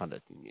weet nie van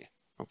dit nie.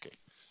 Okay.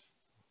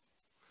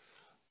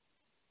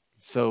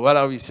 So what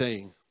are we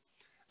saying?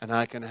 And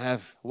I can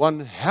have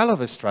one hell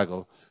of a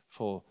struggle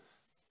for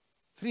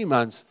 3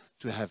 months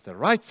to have the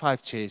right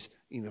 5 chairs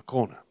in a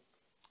corner.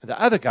 And the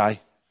other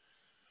guy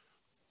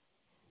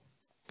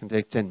can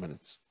take 10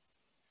 minutes.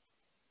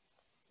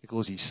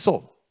 Because he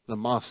saw the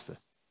master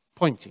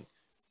pointing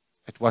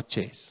at what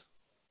chairs.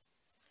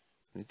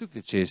 And he took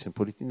the chairs and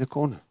put it in the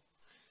corner.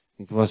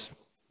 It was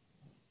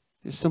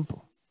just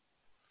simple.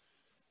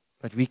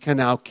 But we can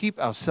now keep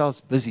ourselves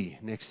busy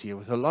next year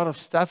with a lot of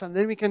stuff, and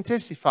then we can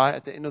testify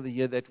at the end of the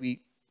year that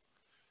we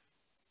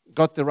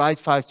got the right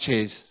 5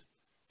 chairs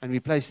and we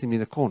placed them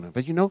in the corner.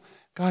 But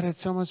God had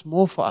so much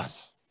more for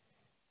us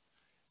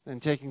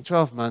than taking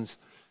 12 months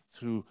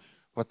through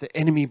what the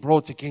enemy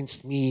brought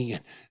against me,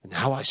 and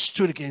how I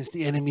stood against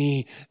the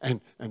enemy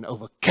and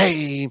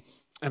overcame,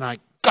 and I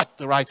got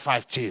the right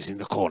 5 chairs in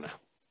the corner.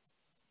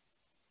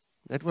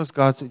 That was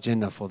God's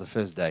agenda for the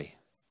first day.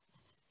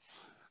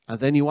 And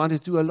then He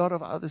wanted to do a lot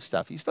of other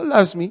stuff. He still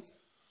loves me,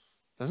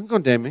 doesn't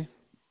condemn me,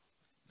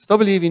 still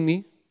believes in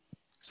me,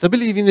 still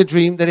believes in the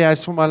dream that He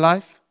has for my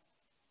life.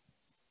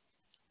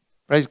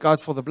 Praise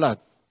God for the blood.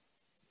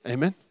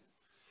 Amen.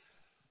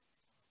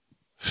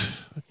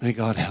 But may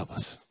God help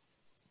us.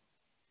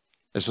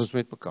 Is ons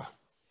met mekaar.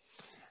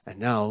 And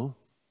now,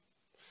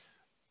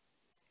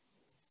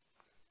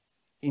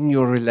 in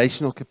your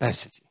relational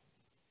capacity,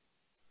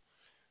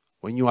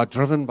 when you are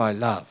driven by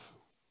love,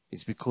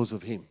 it's because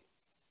of Him.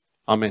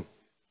 Amen.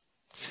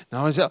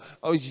 Now I say,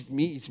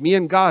 it's me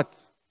and God.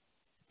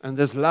 And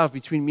there's love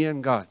between me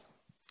and God.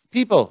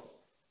 People,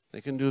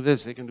 they can do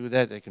this, they can do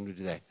that, they can do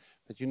that.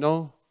 But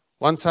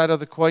one side of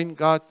the coin,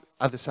 God,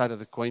 other side of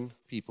the coin,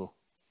 people.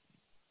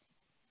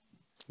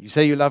 You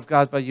say you love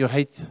God, but you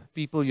hate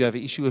people, you have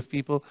an issue with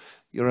people,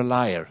 you're a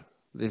liar.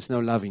 There's no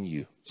love in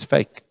you. It's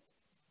fake.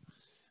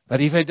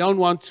 But if I don't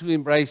want to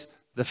embrace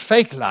the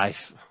fake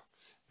life,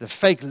 the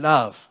fake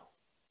love,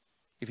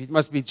 if it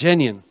must be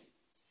genuine,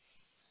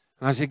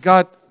 and I say,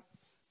 God,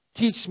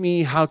 teach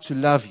me how to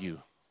love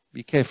you.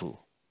 Be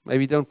careful.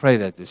 Maybe don't pray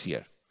that this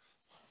year.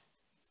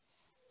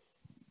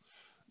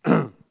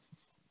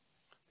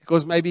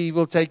 Because maybe He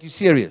will take you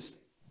serious.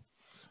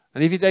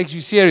 And if He takes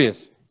you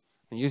serious,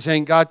 and you're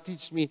saying, God,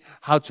 teach me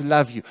how to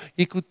love you,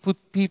 He could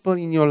put people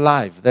in your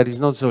life that is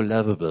not so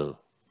lovable,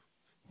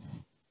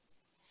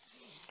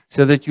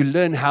 so that you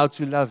learn how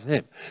to love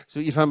them. So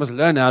if I must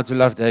learn how to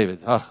love David,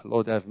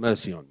 Lord, have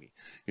mercy on me.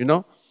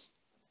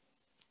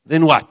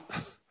 Then what?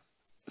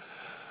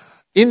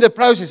 In the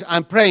process,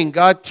 I'm praying,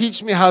 God,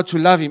 teach me how to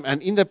love Him.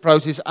 And in the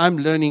process, I'm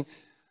learning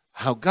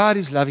how God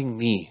is loving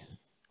me,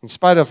 in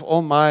spite of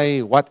all my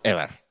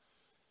whatever.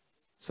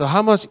 So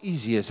how much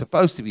easier is it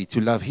supposed to be to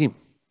love Him?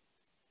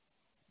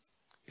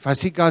 If I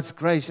see God's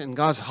grace and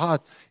God's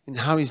heart in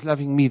how He's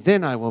loving me,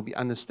 then I will be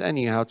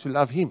understanding how to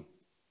love Him.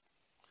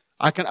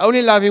 I can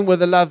only love him with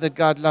the love that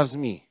God loves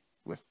me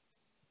with.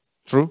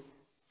 True?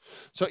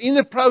 So in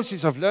the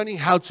process of learning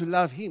how to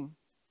love him,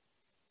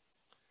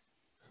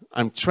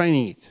 I'm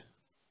training it.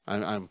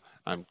 I'm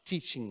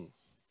teaching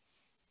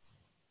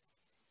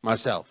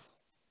myself,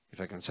 if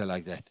I can say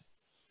like that,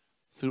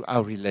 through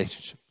our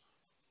relationship.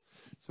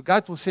 So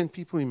God will send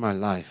people in my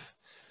life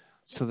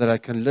so that I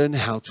can learn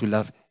how to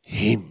love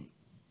him.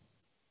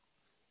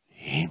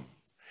 Him.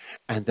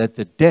 And that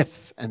the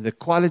depth and the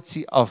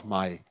quality of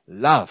my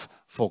love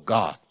for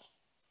God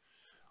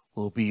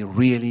will be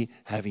really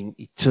having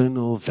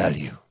eternal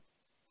value.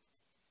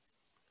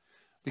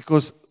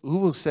 Because who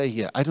will say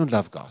here, I don't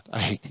love God, I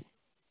hate him.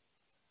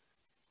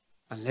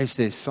 Unless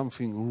there's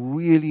something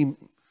really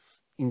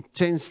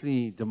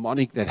intensely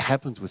demonic that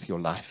happened with your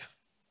life.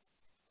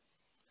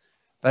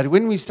 But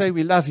when we say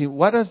we love him,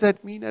 what does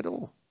that mean at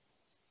all?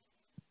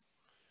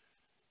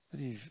 But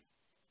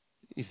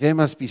if there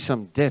must be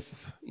some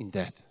depth in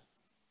that,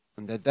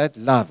 and that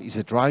love is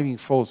a driving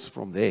force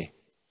from there,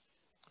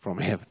 from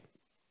heaven.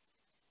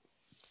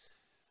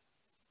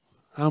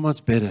 How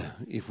much better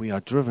if we are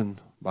driven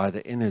by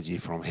the energy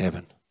from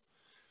heaven,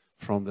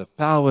 from the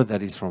power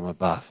that is from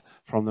above,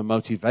 from the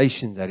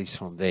motivation that is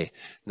from there.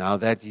 Now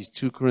that is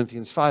 2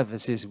 Corinthians 5 that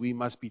says we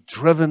must be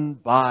driven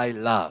by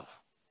love.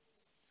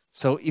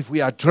 So if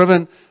we are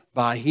driven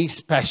by his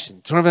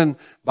passion, driven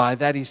by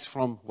that is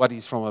from what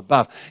is from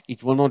above,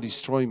 it will not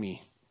destroy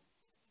me.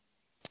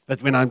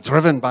 But when I'm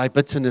driven by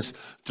bitterness,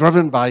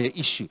 driven by an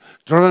issue,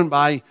 driven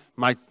by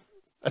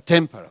a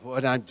temper,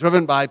 when I'm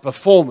driven by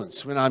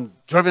performance, when I'm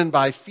driven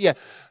by fear,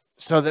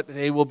 so that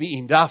there will be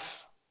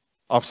enough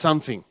of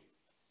something,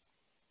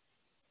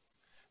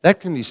 that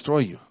can destroy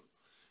you.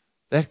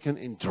 That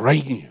can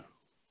drain you.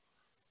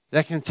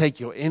 That can take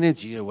your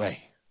energy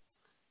away,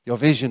 your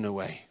vision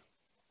away.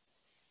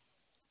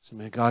 So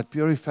may God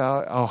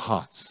purify our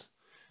hearts,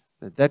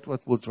 that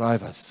what will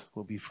drive us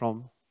will be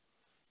from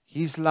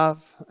his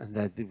love, and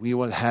that we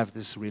will have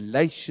this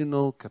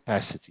relational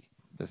capacity.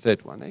 The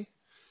third one,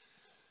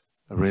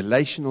 a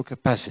relational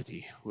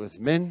capacity with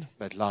men,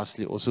 but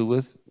lastly also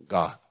with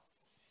God.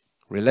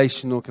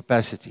 Relational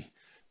capacity.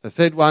 The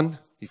third one,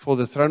 before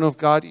the throne of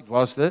God, it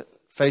was the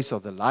face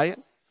of the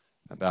lion,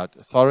 about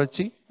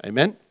authority,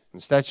 amen,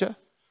 and stature.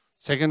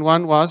 Second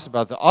one was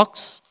about the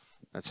ox.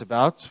 That's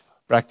about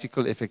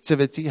practical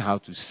effectivity, how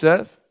to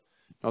serve,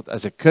 not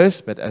as a curse,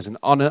 but as an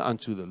honor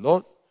unto the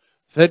Lord.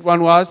 Third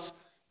one was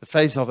the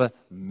face of a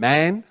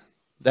man.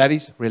 That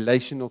is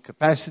relational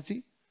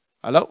capacity.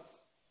 Hello?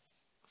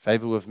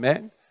 Favor with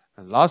man.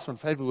 And last one,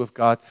 favor with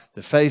God,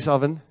 the face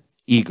of an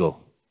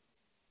eagle.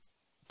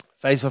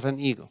 Face of an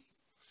eagle.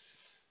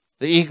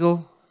 The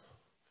eagle,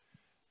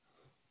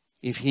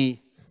 if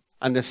he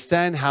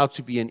understands how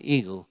to be an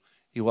eagle,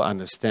 he will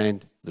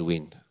understand the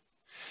wind.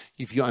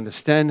 If you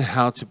understand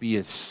how to be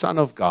a son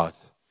of God,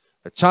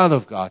 a child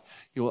of God,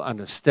 you will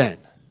understand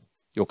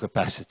your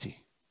capacity.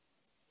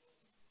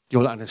 You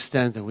will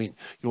understand the wind.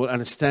 You will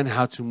understand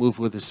how to move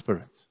with the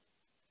Spirit.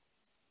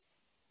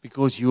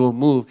 Because you will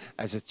move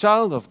as a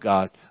child of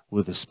God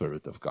with the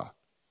Spirit of God.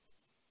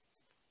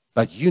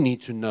 But you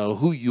need to know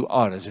who you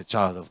are as a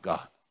child of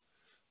God.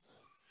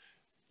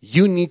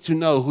 You need to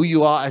know who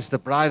you are as the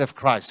bride of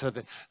Christ. So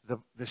that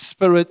the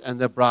Spirit and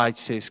the bride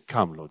says,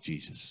 come, Lord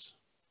Jesus.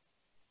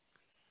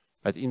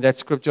 But in that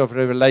scripture of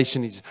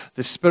Revelation, is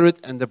the Spirit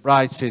and the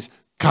bride says,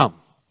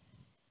 come.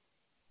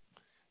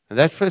 And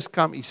that first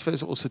come is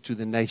first also to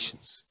the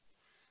nations.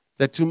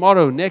 That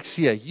tomorrow, next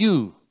year,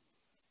 you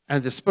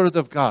and the Spirit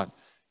of God,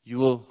 you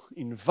will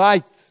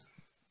invite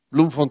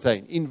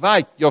Bloemfontein,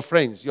 invite your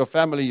friends, your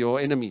family, your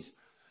enemies.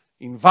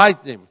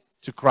 Invite them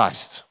to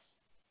Christ.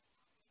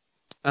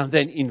 And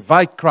then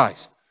invite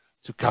Christ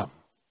to come.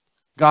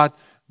 God,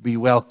 be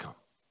welcome.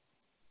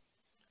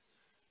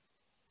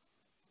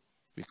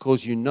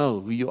 Because you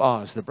know who you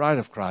are as the bride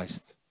of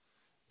Christ,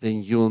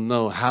 then you'll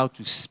know how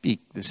to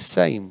speak the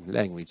same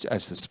language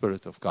as the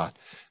Spirit of God.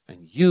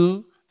 And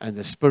you and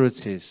the Spirit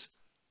says,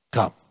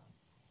 come.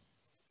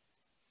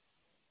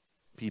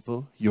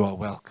 People, you are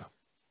welcome.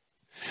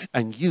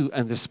 And you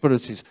and the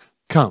Spirit says,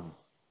 come,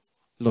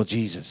 Lord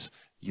Jesus,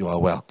 you are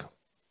welcome.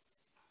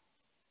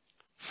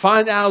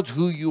 Find out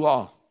who you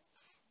are.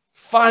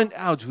 Find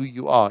out who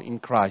you are in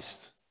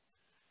Christ.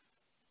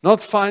 Not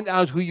find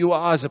out who you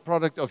are as a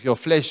product of your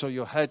flesh or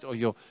your head or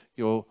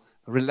your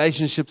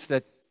relationships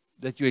that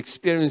you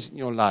experience in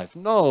your life.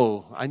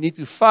 No, I need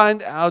to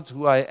find out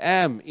who I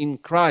am in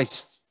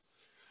Christ.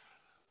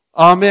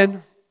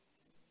 Amen.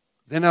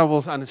 Then I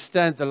will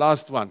understand the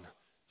last one,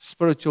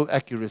 spiritual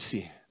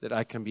accuracy, that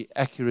I can be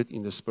accurate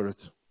in the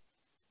Spirit.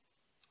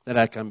 That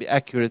I can be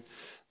accurate,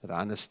 that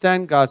I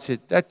understand God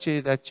said, that chair,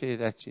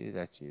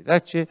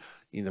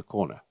 in the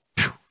corner.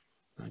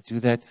 I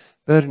do that.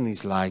 Burden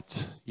is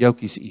light.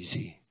 Yoke is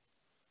easy.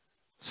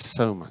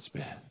 So much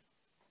better.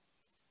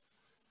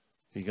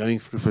 We're going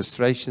through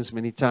frustrations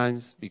many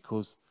times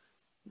because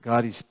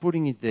God is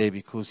putting it there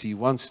because He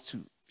wants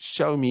to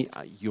show me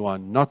you are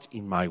not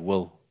in my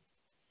will.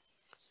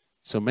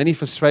 So many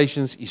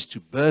frustrations is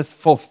to birth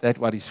forth that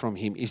what is from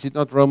Him. Is it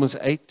not Romans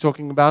 8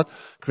 talking about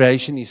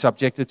creation is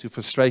subjected to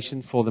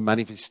frustration for the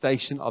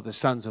manifestation of the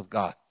sons of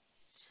God?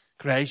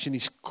 Creation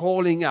is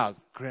calling out.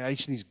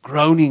 Creation is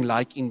groaning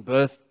like in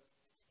birth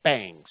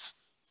pangs.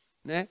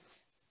 Ne?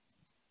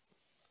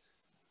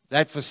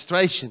 That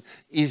frustration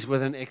is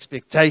with an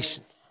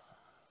expectation.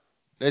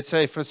 Let's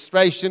say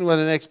frustration with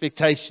an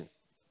expectation.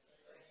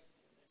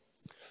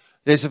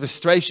 There's a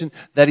frustration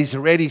that is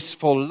ready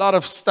for a lot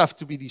of stuff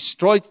to be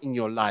destroyed in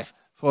your life,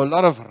 for a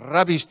lot of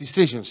rubbish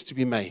decisions to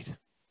be made,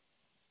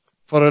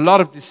 for a lot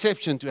of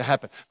deception to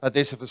happen. But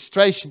there's a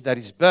frustration that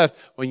is birthed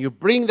when you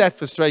bring that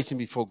frustration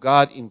before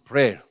God in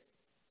prayer.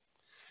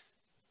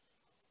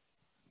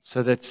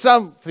 So that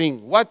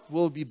something, what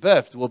will be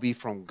birthed, will be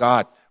from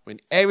God when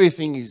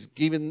everything is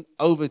given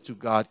over to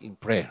God in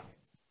prayer.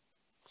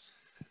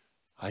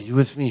 Are you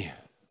with me?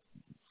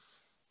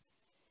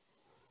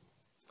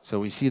 So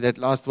we see that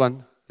last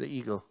one, the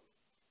eagle.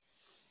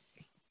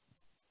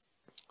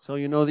 So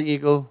you know the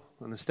eagle,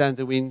 understand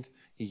the wind.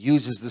 He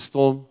uses the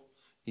storm.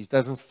 He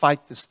doesn't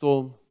fight the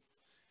storm.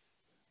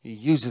 He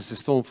uses the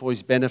storm for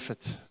his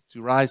benefit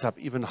to rise up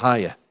even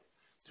higher.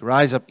 To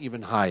rise up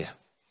even higher.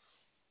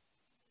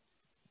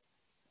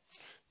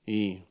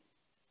 He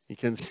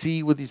can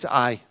see with his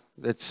eye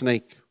that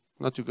snake.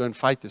 Not to go and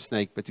fight the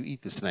snake, but to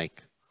eat the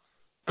snake.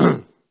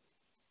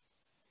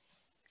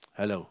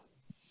 Hello.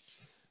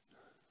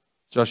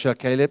 Joshua,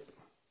 Caleb,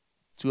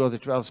 2 of the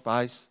 12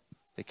 spies,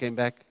 they came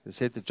back. They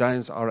said the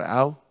giants are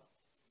our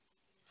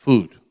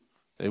food.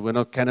 They were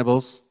not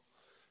cannibals.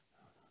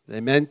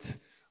 They meant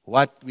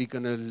what we're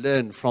going to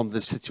learn from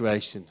this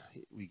situation.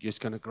 We're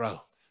just going to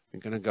grow. We're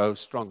going to go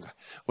stronger.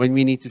 When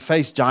we need to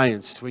face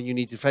giants, when you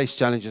need to face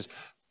challenges,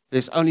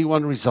 there's only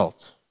one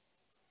result.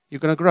 You're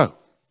going to grow.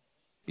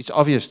 It's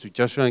obvious to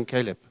Joshua and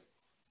Caleb.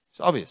 It's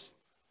obvious.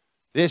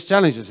 There's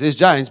challenges, there's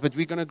giants, but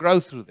we're going to grow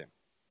through them.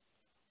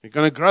 We're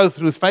going to grow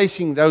through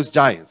facing those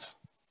giants.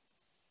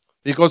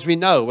 Because we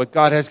know what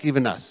God has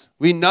given us.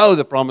 We know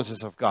the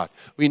promises of God.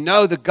 We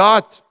know the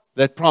God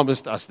that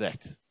promised us that.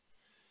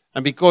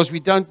 And because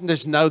we don't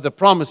just know the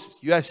promises,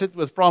 you sit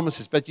with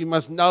promises, but you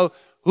must know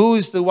who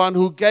is the one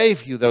who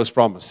gave you those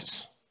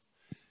promises.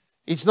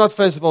 It's not,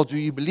 first of all, do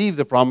you believe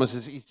the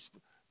promises? It's,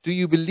 do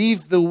you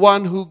believe the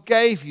one who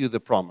gave you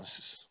the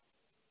promises?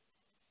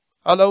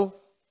 Hello?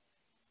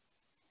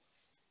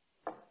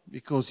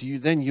 Because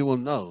then you will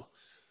know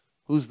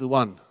who's the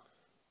one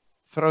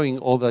throwing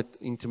all that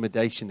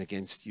intimidation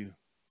against you.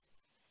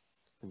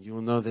 And you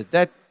will know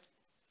that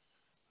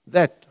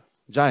that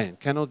giant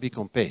cannot be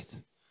compared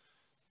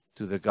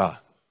to the God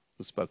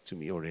who spoke to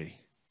me already.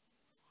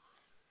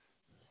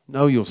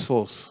 Know your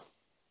source.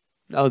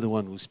 Know the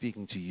one who's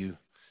speaking to you.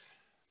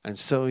 And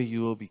so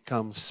you will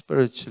become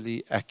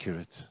spiritually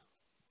accurate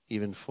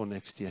even for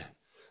next year.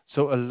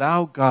 So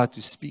allow God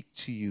to speak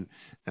to you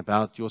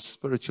about your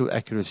spiritual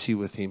accuracy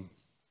with Him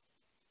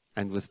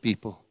and with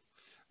people.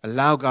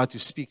 Allow God to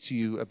speak to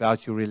you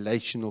about your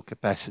relational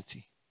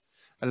capacity.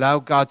 Allow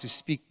God to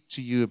speak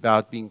to you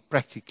about being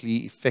practically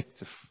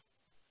effective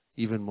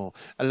even more.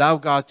 Allow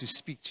God to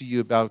speak to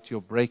you about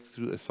your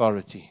breakthrough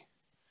authority.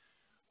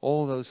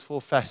 All those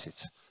 4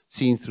 facets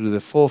seen through the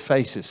 4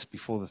 faces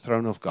before the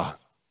throne of God.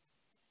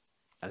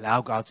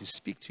 Allow God to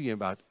speak to you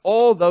about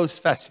all those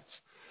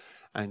facets.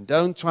 And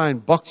don't try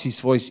and box His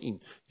voice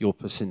in your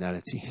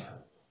personality.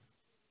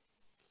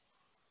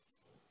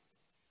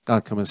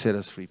 God, come and set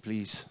us free,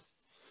 please.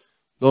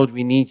 Lord,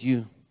 we need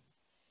you.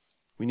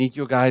 We need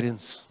your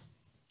guidance.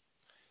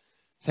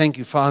 Thank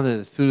you,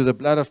 Father, through the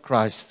blood of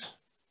Christ,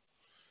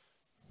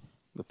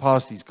 the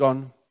past is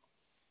gone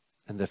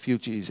and the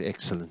future is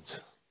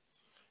excellent.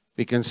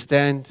 We can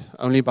stand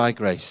only by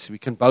grace. We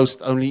can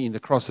boast only in the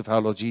cross of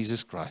our Lord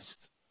Jesus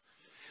Christ.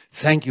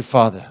 Thank you,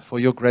 Father, for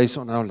your grace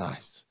on our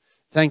lives.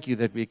 Thank you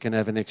that we can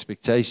have an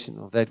expectation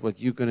of that what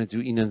you're going to do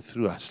in and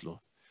through us, Lord.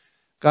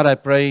 God, I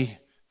pray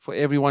for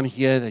everyone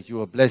here that you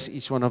will bless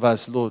each one of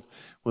us, Lord,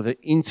 with an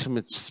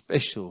intimate,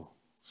 special,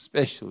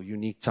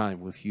 unique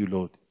time with you,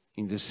 Lord,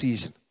 in this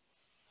season.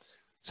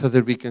 So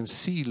that we can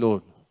see,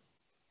 Lord,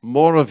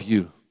 more of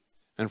you.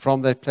 And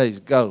from that place,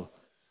 go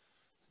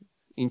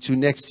into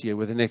next year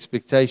with an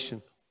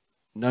expectation,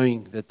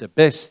 knowing that the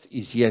best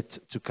is yet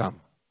to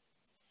come.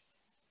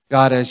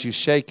 God, as you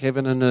shake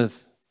heaven and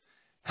earth,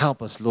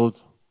 help us, Lord,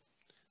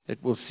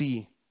 that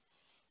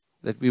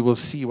we will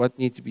see what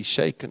needs to be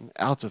shaken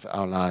out of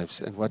our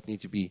lives and what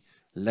needs to be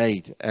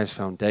laid as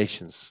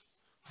foundations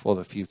for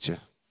the future.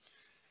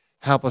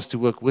 Help us to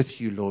work with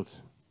you, Lord,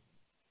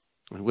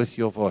 and with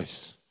your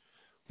voice.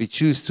 We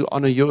choose to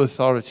honor your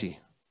authority,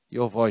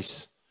 your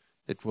voice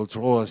that will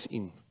draw us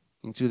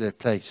into that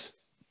place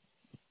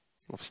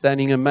of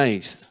standing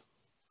amazed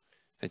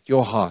at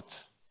your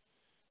heart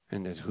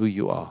and at who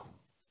you are.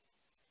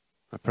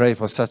 I pray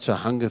for such a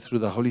hunger through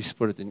the Holy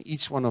Spirit in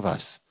each one of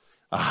us,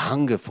 a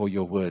hunger for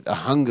your word, a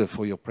hunger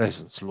for your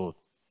presence, Lord.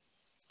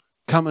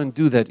 Come and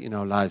do that in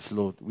our lives,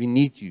 Lord. We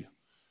need you.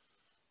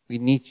 We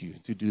need you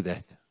to do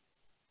that.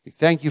 We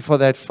thank you for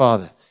that,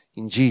 Father,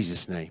 in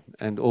Jesus' name.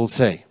 And all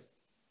say,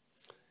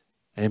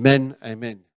 Amen. Amen.